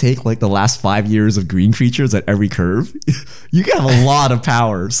crazy if you take like the last 5 years of green creatures at every curve, you can have a lot of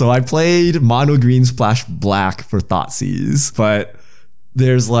power. So I played mono green splash black for Thoughtseize, but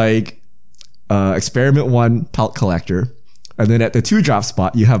there's like Experiment 1 Pelt Collector. And then at the 2-drop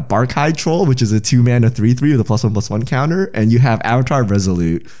spot, you have Barkhide Troll, which is a 2-mana 3/3 with a +1/+1 counter. And you have Avatar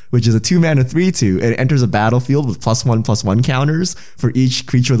Resolute, which is a 2-mana 3/2. And it enters a battlefield with +1/+1 counters for each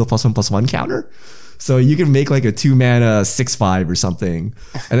creature with a +1/+1 counter. So you can make like a 2-mana 6/5 or something.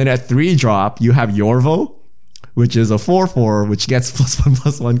 And then at 3-drop, you have Yorvo, which is a 4/4, which gets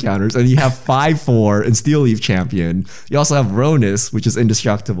 +1/+1 counters. And you have 5/4 in Steel Leaf Champion. You also have Ronus, which is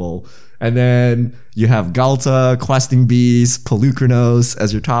indestructible. And then you have Galta, Questing Beast, Pelucranos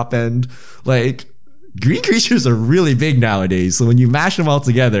as your top end. Like, green creatures are really big nowadays. So when you mash them all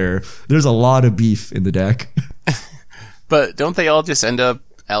together, there's a lot of beef in the deck. But don't they all just end up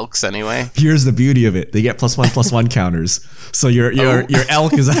elks anyway? Here's the beauty of it. They get +1/+1 counters. So your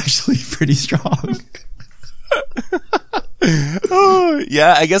elk is actually pretty strong. Oh,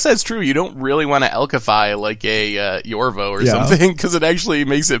 yeah, I guess that's true. You don't really want to elkify like a Yorvo or something, because it actually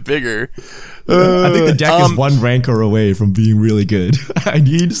makes it bigger. I think the deck is 1 Rancor away from being really good. I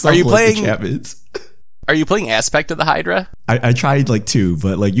need some enchantments. Are you playing Aspect of the Hydra? I tried like 2,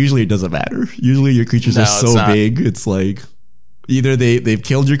 but like usually it doesn't matter. Usually your creatures are so big, it's like either they've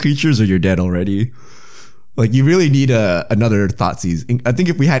killed your creatures or you're dead already. Like, you really need another Thoughtseize. I think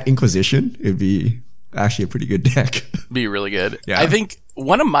if we had Inquisition, it'd be actually a pretty good deck. Be really good. Yeah. I think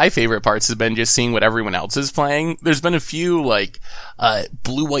one of my favorite parts has been just seeing what everyone else is playing. There's been a few like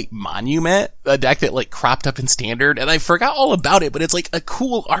Blue-White Monument, a deck that like cropped up in Standard, and I forgot all about it, but it's like a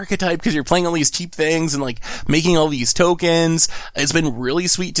cool archetype because you're playing all these cheap things and like making all these tokens. It's been really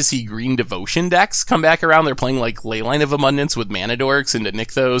sweet to see Green Devotion decks come back around. They're playing like Leyline of Abundance with Mana Dorks into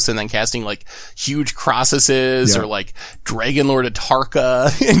Nykthos, and then casting like huge Crossuses or like Dragon Lord of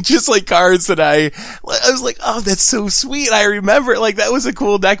Tarka, and just like cards that I was like, oh, that's so sweet. I remember like that was a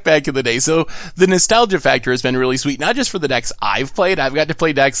cool deck back in the day. So the nostalgia factor has been really sweet, not just for the decks I've played. I've got to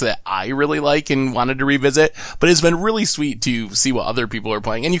play decks that I really like and wanted to revisit, but it's been really sweet to see what other people are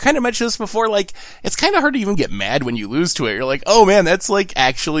playing. And you kind of mentioned this before, like, it's kind of hard to even get mad when you lose to it. You're like, oh man, that's like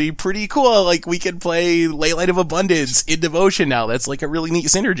actually pretty cool. Like, we can play Leyline of Abundance in Devotion now. That's like a really neat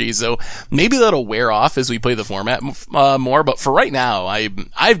synergy. So maybe that'll wear off as we play the format more, but for right now,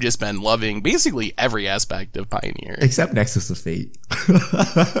 I've just been loving basically every aspect of Pioneer. Except Nexus of Fate.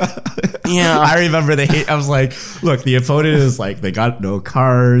 Yeah. I remember I was like, look, the opponent is like, they got no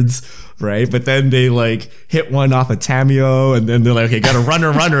cards, right? But then they like hit one off of Tamio, and then they're like, okay, got a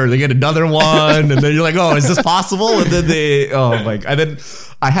runner, they get another one, and then you're like, oh, is this possible? And then and then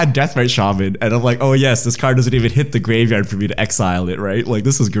I had Deathrite Shaman, and I'm like, oh yes, this card doesn't even hit the graveyard for me to exile it, right? Like,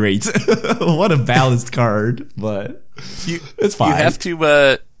 this is great. What a balanced card, but it's fine. You have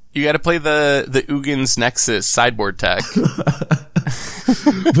to, you gotta play the Ugin's Nexus sideboard tech.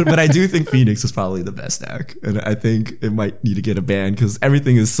 but I do think Phoenix is probably the best deck, and I think it might need to get a ban because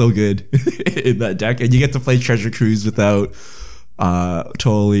everything is so good in that deck, and you get to play Treasure Cruise without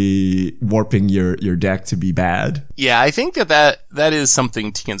totally warping your deck to be bad. Yeah, I think that is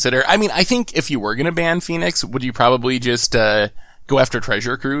something to consider. I mean, I think if you were gonna ban Phoenix, would you probably just go after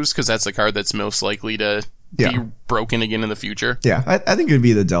Treasure Cruise, because that's the card that's most likely to be broken again in the future. Yeah, I think it would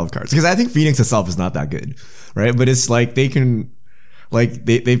be the Delve cards because I think Phoenix itself is not that good, right? But it's like they can, like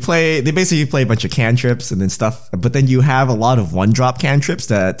they basically play a bunch of cantrips and then stuff, but then you have a lot of one drop cantrips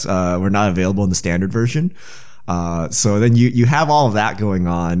that were not available in the standard version. So then you have all of that going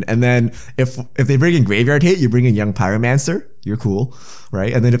on, and then if they bring in Graveyard Hate, you bring in Young Pyromancer, you're cool,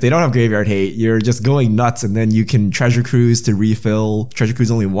 right? And then if they don't have Graveyard Hate, you're just going nuts, and then you can Treasure Cruise to refill. Treasure Cruise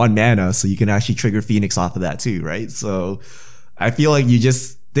is only 1 mana, so you can actually trigger Phoenix off of that too, right? So I feel like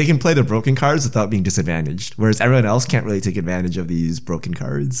they can play the broken cards without being disadvantaged, whereas everyone else can't really take advantage of these broken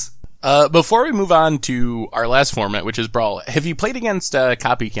cards. Before we move on to our last format, which is Brawl, have you played against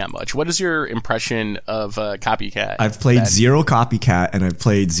Copycat much? What is your impression of Copycat? I've played 0 Copycat and I've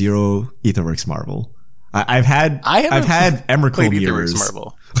played 0 Aetherworks Marvel. I've had Emrakul mirrors.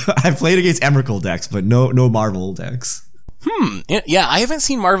 Marvel. I've played against Emrakul decks, but no Marvel decks. Yeah, I haven't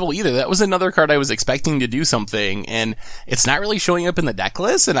seen Marvel either. That was another card I was expecting to do something, and it's not really showing up in the deck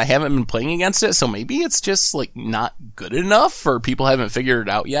list, and I haven't been playing against it, so maybe it's just, like, not good enough, or people haven't figured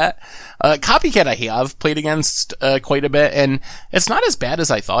it out yet. Copycat I have played against quite a bit, and it's not as bad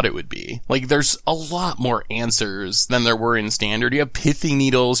as I thought it would be. Like, there's a lot more answers than there were in Standard. You have Pithy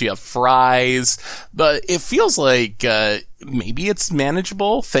Needles, you have Fries, but it feels like maybe it's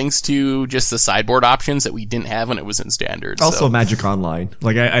manageable thanks to just the sideboard options that we didn't have when it was in Standard. Also, Magic Online.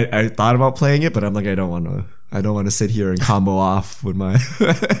 Like I thought about playing it, but I'm like, I don't want to sit here and combo off with my,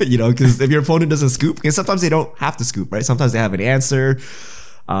 because if your opponent doesn't scoop, because sometimes they don't have to scoop, right? Sometimes they have an answer.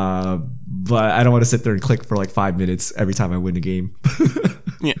 But I don't want to sit there and click for like 5 minutes every time I win a game.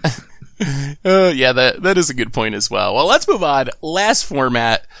 Yeah. That is a good point as well. Well, let's move on. Last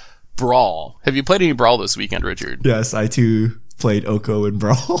format. Brawl. Have you played any Brawl this weekend, Richard? Yes, I too played Oko and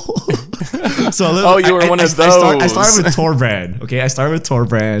Brawl. So you were one of those. I started with Torbrand. Okay, I started with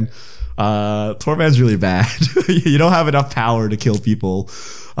Torbrand. Torbrand's really bad. You don't have enough power to kill people.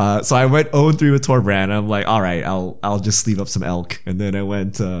 So I went 0-3 with Torbrand. I'm like, all right, I'll just sleeve up some Elk, and then I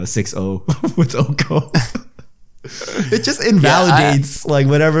went 6-0 with Oko. It just invalidates like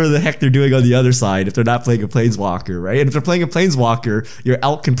whatever the heck they're doing on the other side if they're not playing a Planeswalker, right? And if they're playing a Planeswalker, your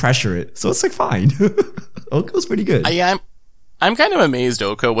Elk can pressure it. So it's like fine. Oko's pretty good. I'm kind of amazed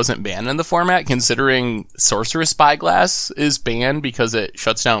Oko wasn't banned in the format, considering Sorcerous Spyglass is banned because it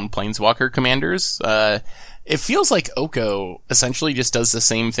shuts down Planeswalker commanders. It feels like Oko essentially just does the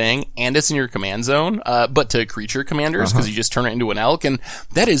same thing, and it's in your command zone, but to creature commanders, because you just turn it into an Elk, and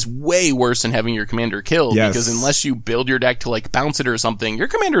that is way worse than having your commander killed, because unless you build your deck to like bounce it or something, your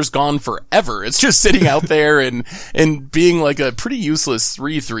commander's gone forever. It's just sitting out there and being like a pretty useless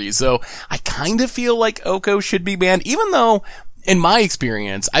 3/3. So I kind of feel like Oko should be banned, even though in my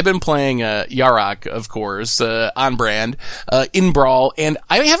experience, I've been playing Yarok, of course, on brand, in Brawl, and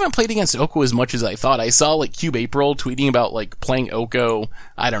I haven't played against Oko as much as I thought. I saw, like, Cube April tweeting about, like, playing Oko,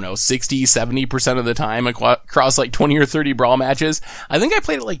 I don't know, 60, 70% of the time across, like, 20 or 30 Brawl matches. I think I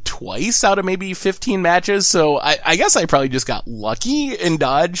played it, like, twice out of maybe 15 matches, so I guess I probably just got lucky and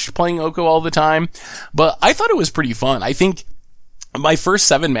dodged playing Oko all the time, but I thought it was pretty fun. I think my first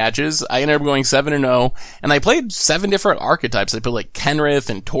 7 matches, I ended up going 7-0, and I played 7 different archetypes. I played like Kenrith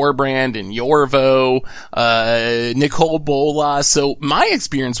and Torbrand and Yorvo, Nicole Bola. So my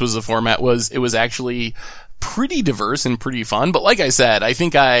experience was the format it was actually pretty diverse and pretty fun. But like I said, I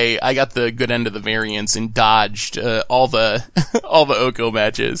think I got the good end of the variance and dodged, all the Oko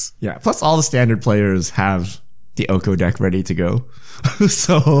matches. Yeah. Plus all the standard players have the Oko deck ready to go.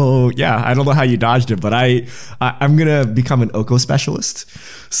 So yeah, I don't know how you dodged it, but I'm gonna become an Oko specialist.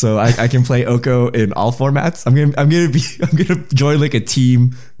 So I can play Oko in all formats. I'm gonna join like a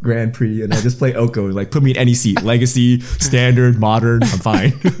team Grand Prix and I just play Oko. Like put me in any seat, Legacy, Standard, Modern. I'm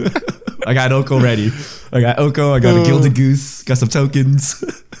fine. I got Oko ready. I got Oko. I got a Gilded Goose. Got some tokens.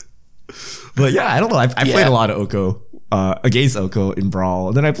 But yeah, I don't know. I played a lot of Oko against Oko in Brawl,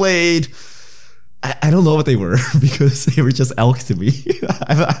 and then I played. I don't know what they were because they were just Elk to me.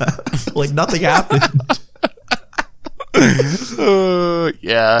 Like nothing happened.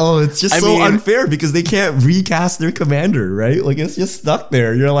 Yeah. Oh, it's just unfair because they can't recast their commander, right? Like it's just stuck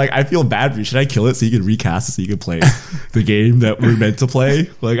there. You're like, I feel bad for you. Should I kill it so you can recast it so you can play the game that we're meant to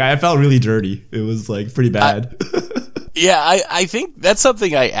play? Like I felt really dirty. It was like pretty bad. I think that's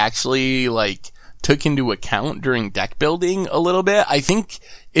something I actually like took into account during deck building a little bit. I think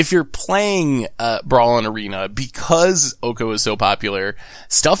if you're playing Brawl and Arena, because Oko is so popular,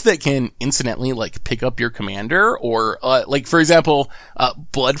 stuff that can incidentally like pick up your commander, or like for example,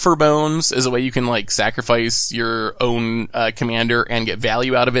 Blood for Bones is a way you can like sacrifice your own commander and get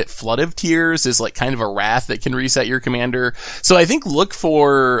value out of it. Flood of Tears is like kind of a wrath that can reset your commander. So I think look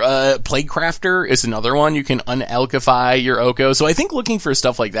for Plaguecrafter is another one. You can unalchify your Oko. So I think looking for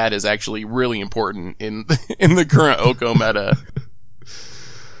stuff like that is actually really important in the current Oko meta.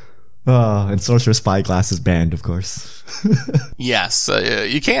 And Sorcerer Spyglass is banned, of course. Yes,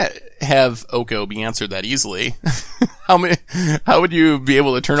 you can't have Oko be answered that easily. How would you be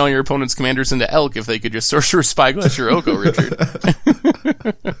able to turn all your opponent's commanders into Elk if they could just Sorcerer Spyglass your Oko, Richard?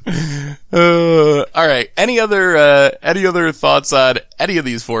 All right. Any other thoughts on any of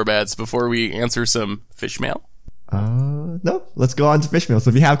these formats before we answer some fish mail? No, let's go on to fish mail. So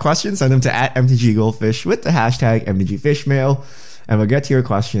if you have questions, send them to @MTGGoldfish with the hashtag MTGFishmail, and we'll get to your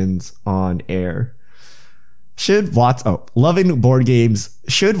questions on air. Loving board games.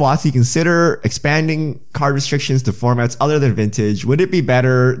 Should WotC consider expanding card restrictions to formats other than Vintage? Would it be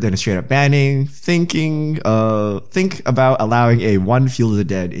better than a straight up banning? Think about allowing a one Field of the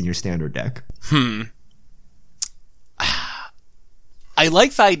Dead in your standard deck. I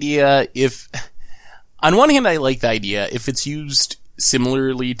like the idea on one hand, I like the idea if it's used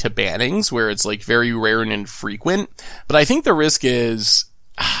similarly to bannings, where it's like very rare and infrequent. But I think the risk is,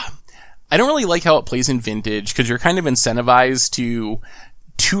 I don't really like how it plays in Vintage, because you're kind of incentivized to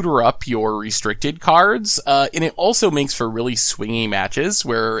tutor up your restricted cards, and it also makes for really swingy matches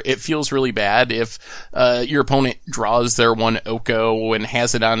where it feels really bad if your opponent draws their one Oko and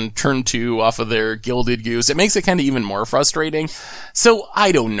has it on turn 2 off of their Gilded Goose. It makes it kind of even more frustrating. So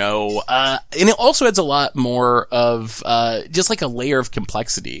I don't know. And it also adds a lot more of just like a layer of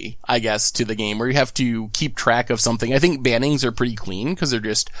complexity, I guess, to the game, where you have to keep track of something. I think bannings are pretty clean because they're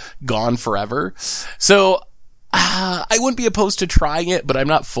just gone forever. So I wouldn't be opposed to trying it, but I'm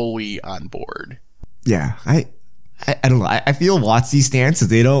not fully on board. Yeah, I don't know. I feel WotC's stance is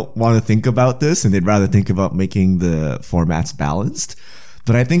they don't want to think about this, and they'd rather think about making the formats balanced.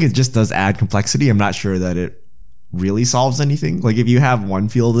 But I think it just does add complexity. I'm not sure that it really solves anything. Like if you have one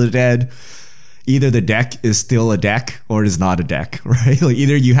Field of the Dead, either the deck is still a deck or it is not a deck, right? Like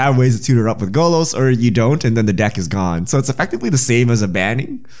either you have ways to tutor up with Golos or you don't, and then the deck is gone. So it's effectively the same as a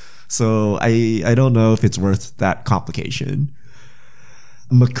banning. So I don't know if it's worth that complication.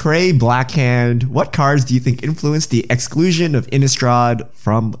 McCray Blackhand, what cards do you think influenced the exclusion of Innistrad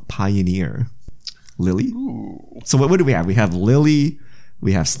from Pioneer? Lily? Ooh. So what do we have? We have Lily,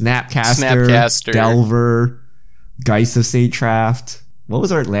 we have Snapcaster, Delver, Geist of St. Traft. What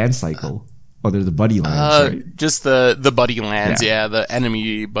was our land cycle? Oh, they're the buddy lands, right? Just the buddy lands, yeah, the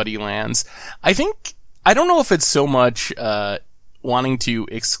enemy buddy lands. I don't know if it's so much wanting to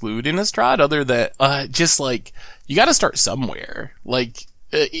exclude Innistrad, other than just like you got to start somewhere. Like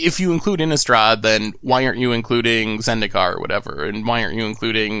if you include Innistrad, then why aren't you including Zendikar or whatever, and why aren't you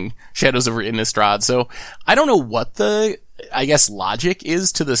including Shadows over Innistrad? So I don't know what the logic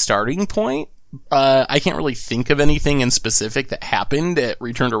is to the starting point. I can't really think of anything in specific that happened at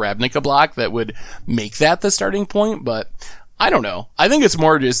Return to Ravnica block that would make that the starting point, but I don't know. I think it's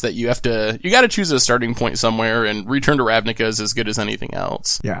more just that you got to choose a starting point somewhere, and Return to Ravnica is as good as anything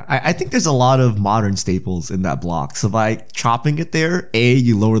else. Yeah, I think there's a lot of modern staples in that block. So by chopping it there, A,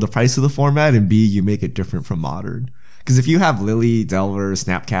 you lower the price of the format, and B, you make it different from modern. Because if you have Lily, Delver,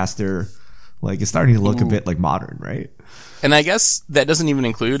 Snapcaster, like it's starting to look a bit like modern, right? And I guess that doesn't even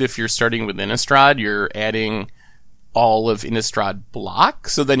include if you're starting with Innistrad, you're adding all of Innistrad block,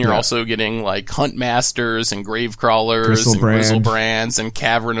 so then you're also getting like Hunt Masters and Grave Crawlers and Grizzlebrands and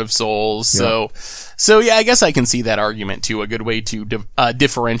Cavern of Souls. So yeah, I guess I can see that argument too. A good way to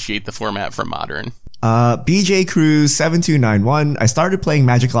differentiate the format from modern. BJ Cruz 7291. I started playing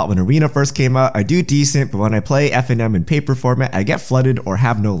Magic a lot when Arena first came out. I do decent, but when I play FNM in paper format, I get flooded or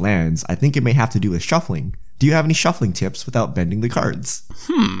have no lands. I think it may have to do with shuffling. Do you have any shuffling tips without bending the cards?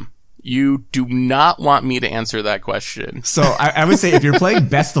 You do not want me to answer that question. So I would say if you're playing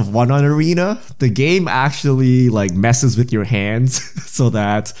best of one on Arena, the game actually like messes with your hands so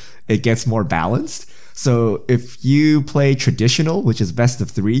that it gets more balanced. So if you play traditional, which is best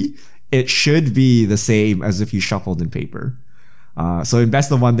of 3, it should be the same as if you shuffled in paper. So in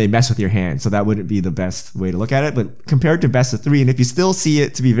best of 1, they mess with your hand. So that wouldn't be the best way to look at it. But compared to best of 3, and if you still see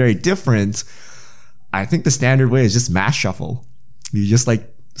it to be very different, I think the standard way is just mash shuffle. You just like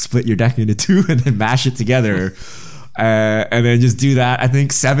split your deck into 2 and then mash it together. And then just do that. I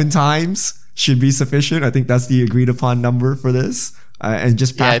think 7 times should be sufficient. I think that's the agreed upon number for this. And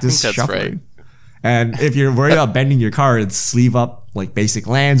just practice shuffling. Right. And if you're worried about bending your cards, sleeve up like basic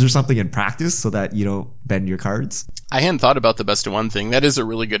lands or something in practice so that you don't bend your cards. I hadn't thought about the best of one thing. That is a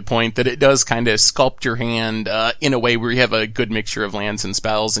really good point, that it does kind of sculpt your hand in a way where you have a good mixture of lands and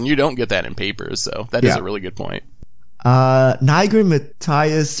spells, and you don't get that in papers, so that is a really good point. Niagara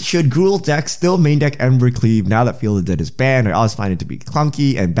Matthias, should Gruul deck still main deck Embercleave now that Field of the Dead is banned? I always find it to be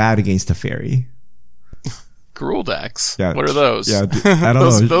clunky and bad against Teferi. Gruul decks? Yeah. What are those? Yeah, I don't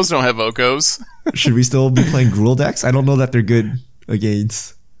know. Those don't have Okos. Should we still be playing Gruul decks? I don't know that they're good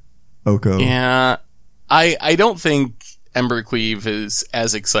against Oko. Yeah. I don't think Embercleave is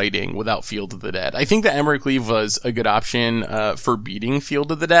as exciting without Field of the Dead. I think that Embercleave was a good option for beating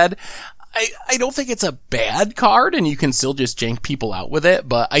Field of the Dead. I don't think it's a bad card, and you can still just jank people out with it,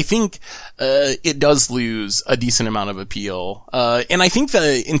 but I think it does lose a decent amount of appeal. And I think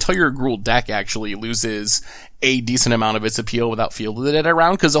the entire Gruul deck actually loses a decent amount of its appeal without Field of the Dead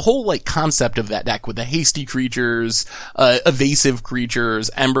around, because the whole concept of that deck with the hasty creatures, evasive creatures,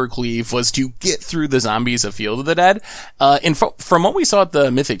 Embercleave was to get through the zombies of Field of the Dead. And from what we saw at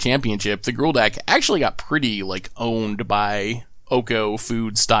the Mythic Championship, the Gruul deck actually got pretty owned by Oko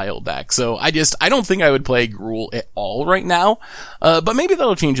food style deck. So I don't think I would play Gruul at all right now. But maybe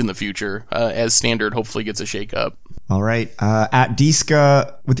that'll change in the future, as Standard hopefully gets a shake up. All right. At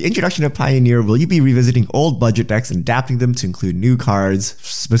Diska, with the introduction of Pioneer, will you be revisiting old budget decks and adapting them to include new cards?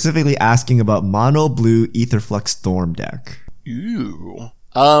 Specifically asking about mono blue Aetherflux Storm deck. Ooh.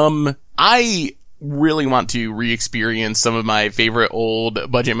 I really want to re-experience some of my favorite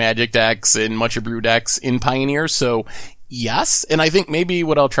old budget Magic decks and Mucha Brew decks in Pioneer. So yes, and I think maybe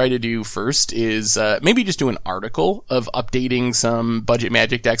what I'll try to do first is maybe just do an article of updating some budget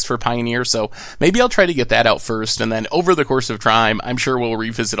Magic decks for Pioneer. So maybe I'll try to get that out first, and then over the course of time, I'm sure we'll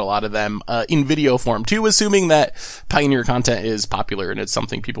revisit a lot of them in video form too, assuming that Pioneer content is popular and it's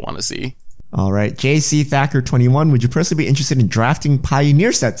something people want to see. All right, JC Thacker 21, would you personally be interested in drafting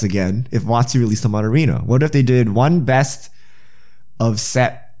Pioneer sets again if WotC released them on Arena? What if they did one best of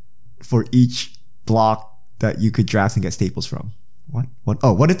set for each block that you could draft and get staples from? What?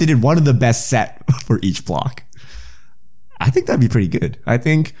 Oh, what if they did one of the best set for each block? I think that'd be pretty good. I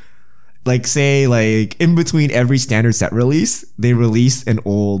think, say, in between every standard set release, they released an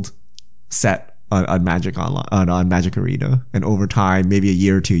old set on Magic Online, on Magic Arena, and over time, maybe a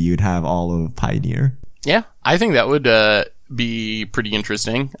year or two, you'd have all of Pioneer. Yeah, I think that would be pretty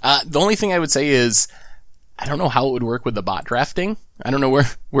interesting. The only thing I would say is, I don't know how it would work with the bot drafting. I don't know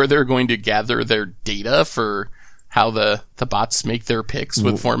where they're going to gather their data for how the bots make their picks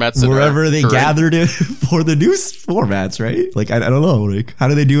with formats that wherever they current. Gathered it for the new formats, right? I don't know. How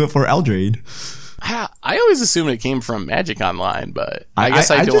do they do it for Eldraine? I always assumed it came from Magic Online, but I guess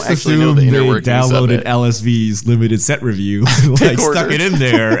I don't just actually know the inner workings of downloaded it. LSV's limited set review, stuck it in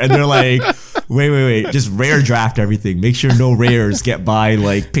there, and they're like, wait, just rare draft everything. Make sure no rares get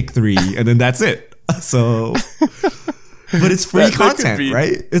by pick 3, and then that's it. So, but it's free content,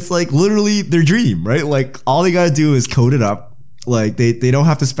 right? It's literally their dream, right? All they gotta do is code it up. They don't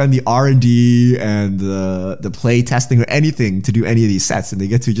have to spend the R&D and the play testing or anything to do any of these sets, and they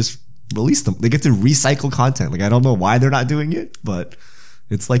get to just release them. They get to recycle content. I don't know why they're not doing it, but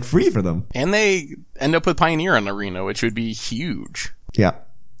it's free for them. And they end up with Pioneer on Arena, which would be huge. Yeah.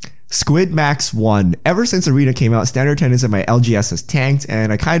 Squid Max 1. Ever since Arena came out, standard attendance at my LGS has tanked,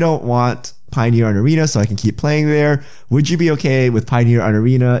 and I kind of want Pioneer on Arena so I can keep playing there. Would you be okay with Pioneer on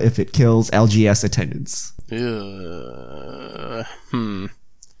Arena if it kills LGS attendance?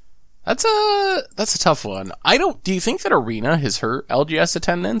 That's a tough one. Do you think that Arena has hurt LGS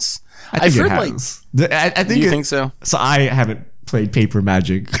attendance? I think it has. I think do you think so? So I haven't played Paper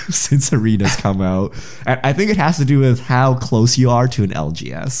Magic since Arena's come out. And I think it has to do with how close you are to an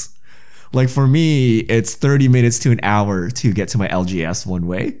LGS. For me, it's 30 minutes to an hour to get to my LGS one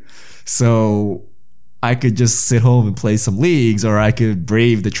way. So I could just sit home and play some leagues, or I could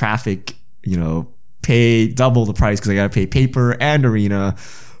brave the traffic, pay double the price because I got to pay Paper and Arena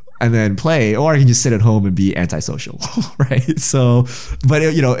and then play, or I can just sit at home and be antisocial, right? So, but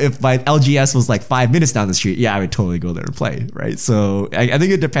if my LGS was 5 minutes down the street, yeah, I would totally go there and play, right? So I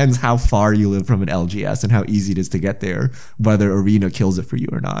think it depends how far you live from an LGS and how easy it is to get there, whether Arena kills it for you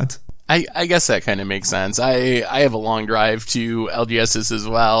or not. I guess that kind of makes sense. I have a long drive to LGSs as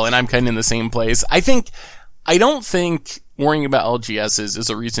well, and I'm kind of in the same place. I don't think worrying about LGSs is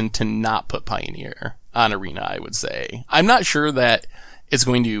a reason to not put Pioneer on Arena, I would say. I'm not sure that it's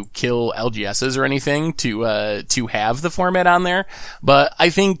going to kill LGSs or anything to have the format on there, but I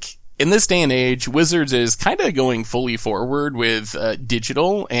think in this day and age, Wizards is kind of going fully forward with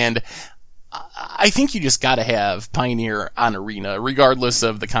digital, and I think you just gotta have Pioneer on Arena, regardless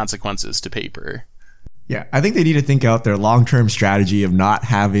of the consequences to Paper. Yeah, I think they need to think out their long-term strategy of not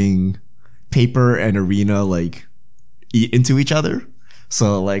having paper and arena like eat into each other.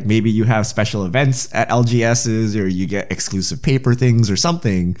 So like maybe you have special events at LGSs or you get exclusive paper things or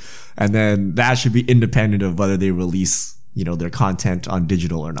something. And then that should be independent of whether they release, their content on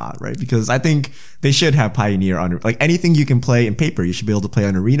digital or not, right? Because I think they should have Pioneer on, like anything you can play in paper, you should be able to play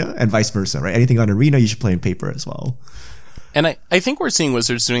on Arena and vice versa, right? Anything on Arena, you should play in paper as well. And I think we're seeing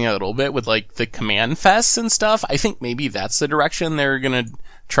Wizards doing that a little bit with like the command fests and stuff. I think maybe that's the direction they're going to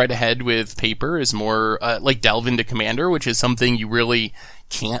try to head with paper, is more like delve into Commander, which is something you really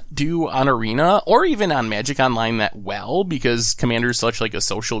can't do on Arena or even on Magic Online that well, because Commander is such like a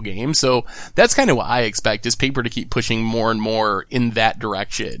social game. So that's kind of what I expect, is paper to keep pushing more and more in that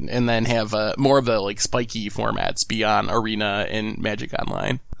direction, and then have more of the like spiky formats be on Arena and Magic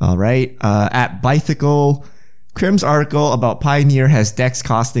Online. All right. At Bicycle, Crim's article about Pioneer has decks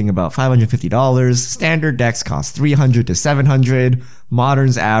costing about $550. Standard decks cost $300 to $700.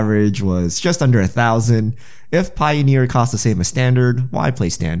 Modern's average was just under $1,000. If Pioneer costs the same as Standard, why play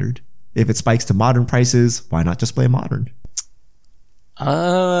Standard? If it spikes to Modern prices, why not just play Modern?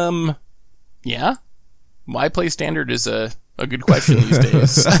 Yeah. Why play Standard is a good question these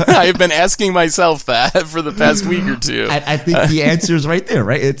days. I've been asking myself that for the past week or two. I think the answer is right there,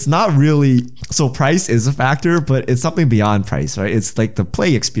 right? It's not really, so price is a factor, but it's something beyond price, right? It's like the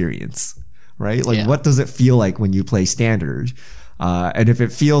play experience, right? Like what does it feel like when you play Standard? And if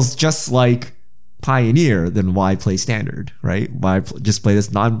it feels just like Pioneer, then why play Standard, right? Why just play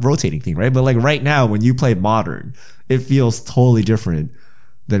this non-rotating thing, right? But like right now, when you play Modern, it feels totally different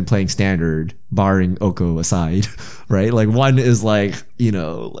than playing Standard, barring Oko aside, right? Like one is like,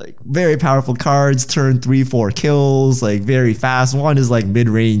 like very powerful cards, turn 3-4 kills, like very fast. One is like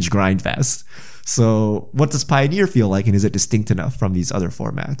mid-range grind fest. So what does Pioneer feel like, and is it distinct enough from these other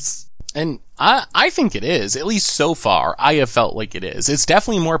formats? And I think it is. At least so far, I have felt like it is. It's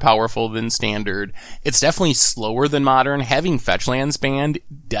definitely more powerful than Standard. It's definitely slower than Modern. Having fetch lands banned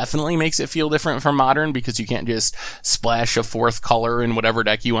definitely makes it feel different from Modern, because you can't just splash a fourth color in whatever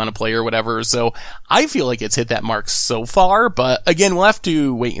deck you want to play or whatever. So I feel like it's hit that mark so far, but again, we'll have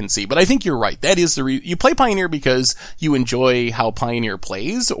to wait and see. But I think you're right. That is you play Pioneer because you enjoy how Pioneer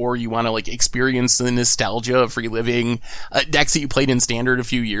plays, or you want to like experience the nostalgia of reliving decks that you played in Standard a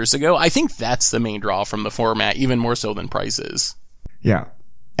few years ago. I think that's the main draw from the format, even more so than prices. Yeah.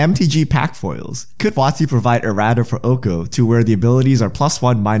 MTG pack foils. Could WotC provide errata for Oko to where the abilities are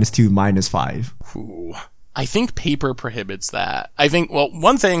 +1, -2, -5? Ooh. I think paper prohibits that. I think, well,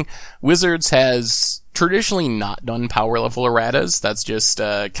 one thing, Wizards has traditionally not done power level erratas. That's just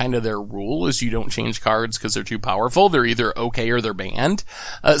kind of their rule, is you don't change cards because they're too powerful. They're either okay or they're banned.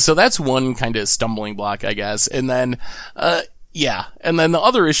 So that's one kind of stumbling block, I guess. And then, yeah. And then the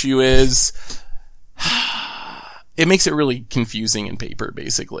other issue is it makes it really confusing in paper,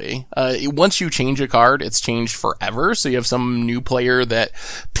 basically. Once you change a card, it's changed forever. So you have some new player that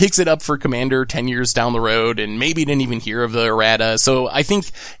picks it up for Commander 10 years down the road and maybe didn't even hear of the errata. So I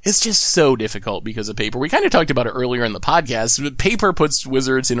think it's just so difficult because of paper. We kind of talked about it earlier in the podcast. Paper puts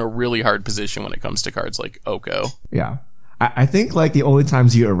Wizards in a really hard position when it comes to cards like Oko. Yeah. I think like the only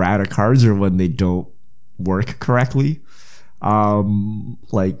times you errata cards are when they don't work correctly.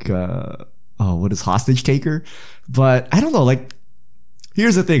 What is Hostage Taker? But I don't know, like,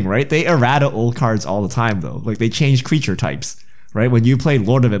 here's the thing, right? They errata old cards all the time, though. Like, they change creature types, right? When you play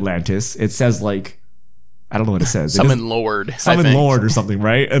Lord of Atlantis, it says, like, I don't know what it says. Summon Lord. Summon Lord or something,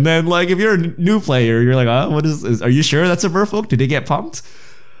 right? And then, like, if you're a new player, you're like, what is are you sure that's a merfolk? Did they get pumped?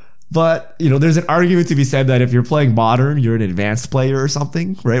 But, there's an argument to be said that if you're playing Modern, you're an advanced player or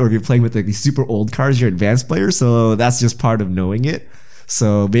something, right? Or if you're playing with like these super old cards, you're an advanced player. So that's just part of knowing it.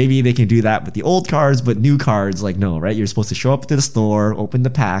 So maybe they can do that with the old cards, but new cards, like, no, right? You're supposed to show up to the store, open the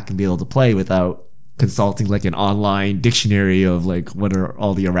pack, and be able to play without consulting like an online dictionary of like, what are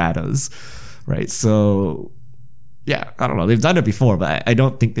all the erratas, right? So, yeah, I don't know. They've done it before, but I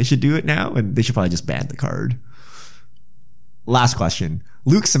don't think they should do it now, and they should probably just ban the card. Last question.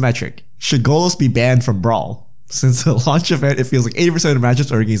 Luke Symmetric. Should Golos be banned from Brawl? Since the launch event, it feels like 80% of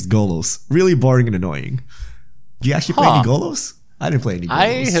matchups are against Golos. Really boring and annoying. Do you actually play any Golos? I didn't play any Golos.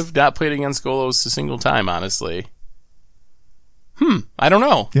 I have not played against Golos a single time, honestly. I don't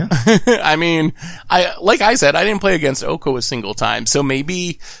know. Yeah. I mean, like I said, I didn't play against Oko a single time, so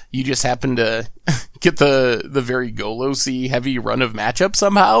maybe you just happen to get the very Golos-y heavy run of matchup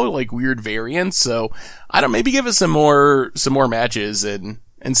somehow, like weird variants. So I don't, maybe give it some more matches and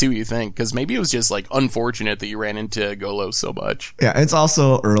and see what you think, because maybe it was just like unfortunate that you ran into Golos so much. Yeah, it's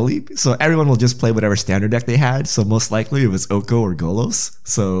also early, so everyone will just play whatever standard deck they had. So most likely it was Oko or Golos.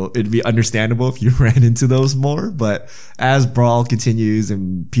 So it'd be understandable if you ran into those more. But as Brawl continues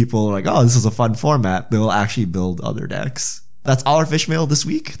and people are like, oh, this is a fun format, they'll actually build other decks. That's all our fish mail this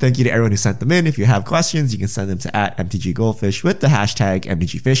week. Thank you to everyone who sent them in. If you have questions, you can send them to @MTGGoldfish with the hashtag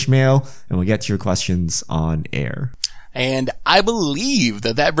MTGFishmail, and we'll get to your questions on air. And I believe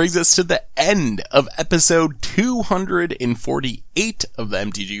that brings us to the end of episode 248 of the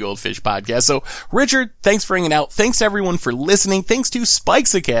MTG Goldfish podcast. So, Richard, thanks for hanging out. Thanks to everyone for listening. Thanks to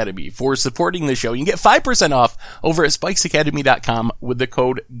Spikes Academy for supporting the show. You can get 5% off over at spikesacademy.com with the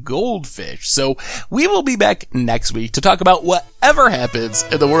code GOLDFISH. So, we will be back next week to talk about whatever happens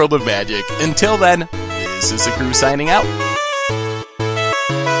in the world of Magic. Until then, this is the crew signing out.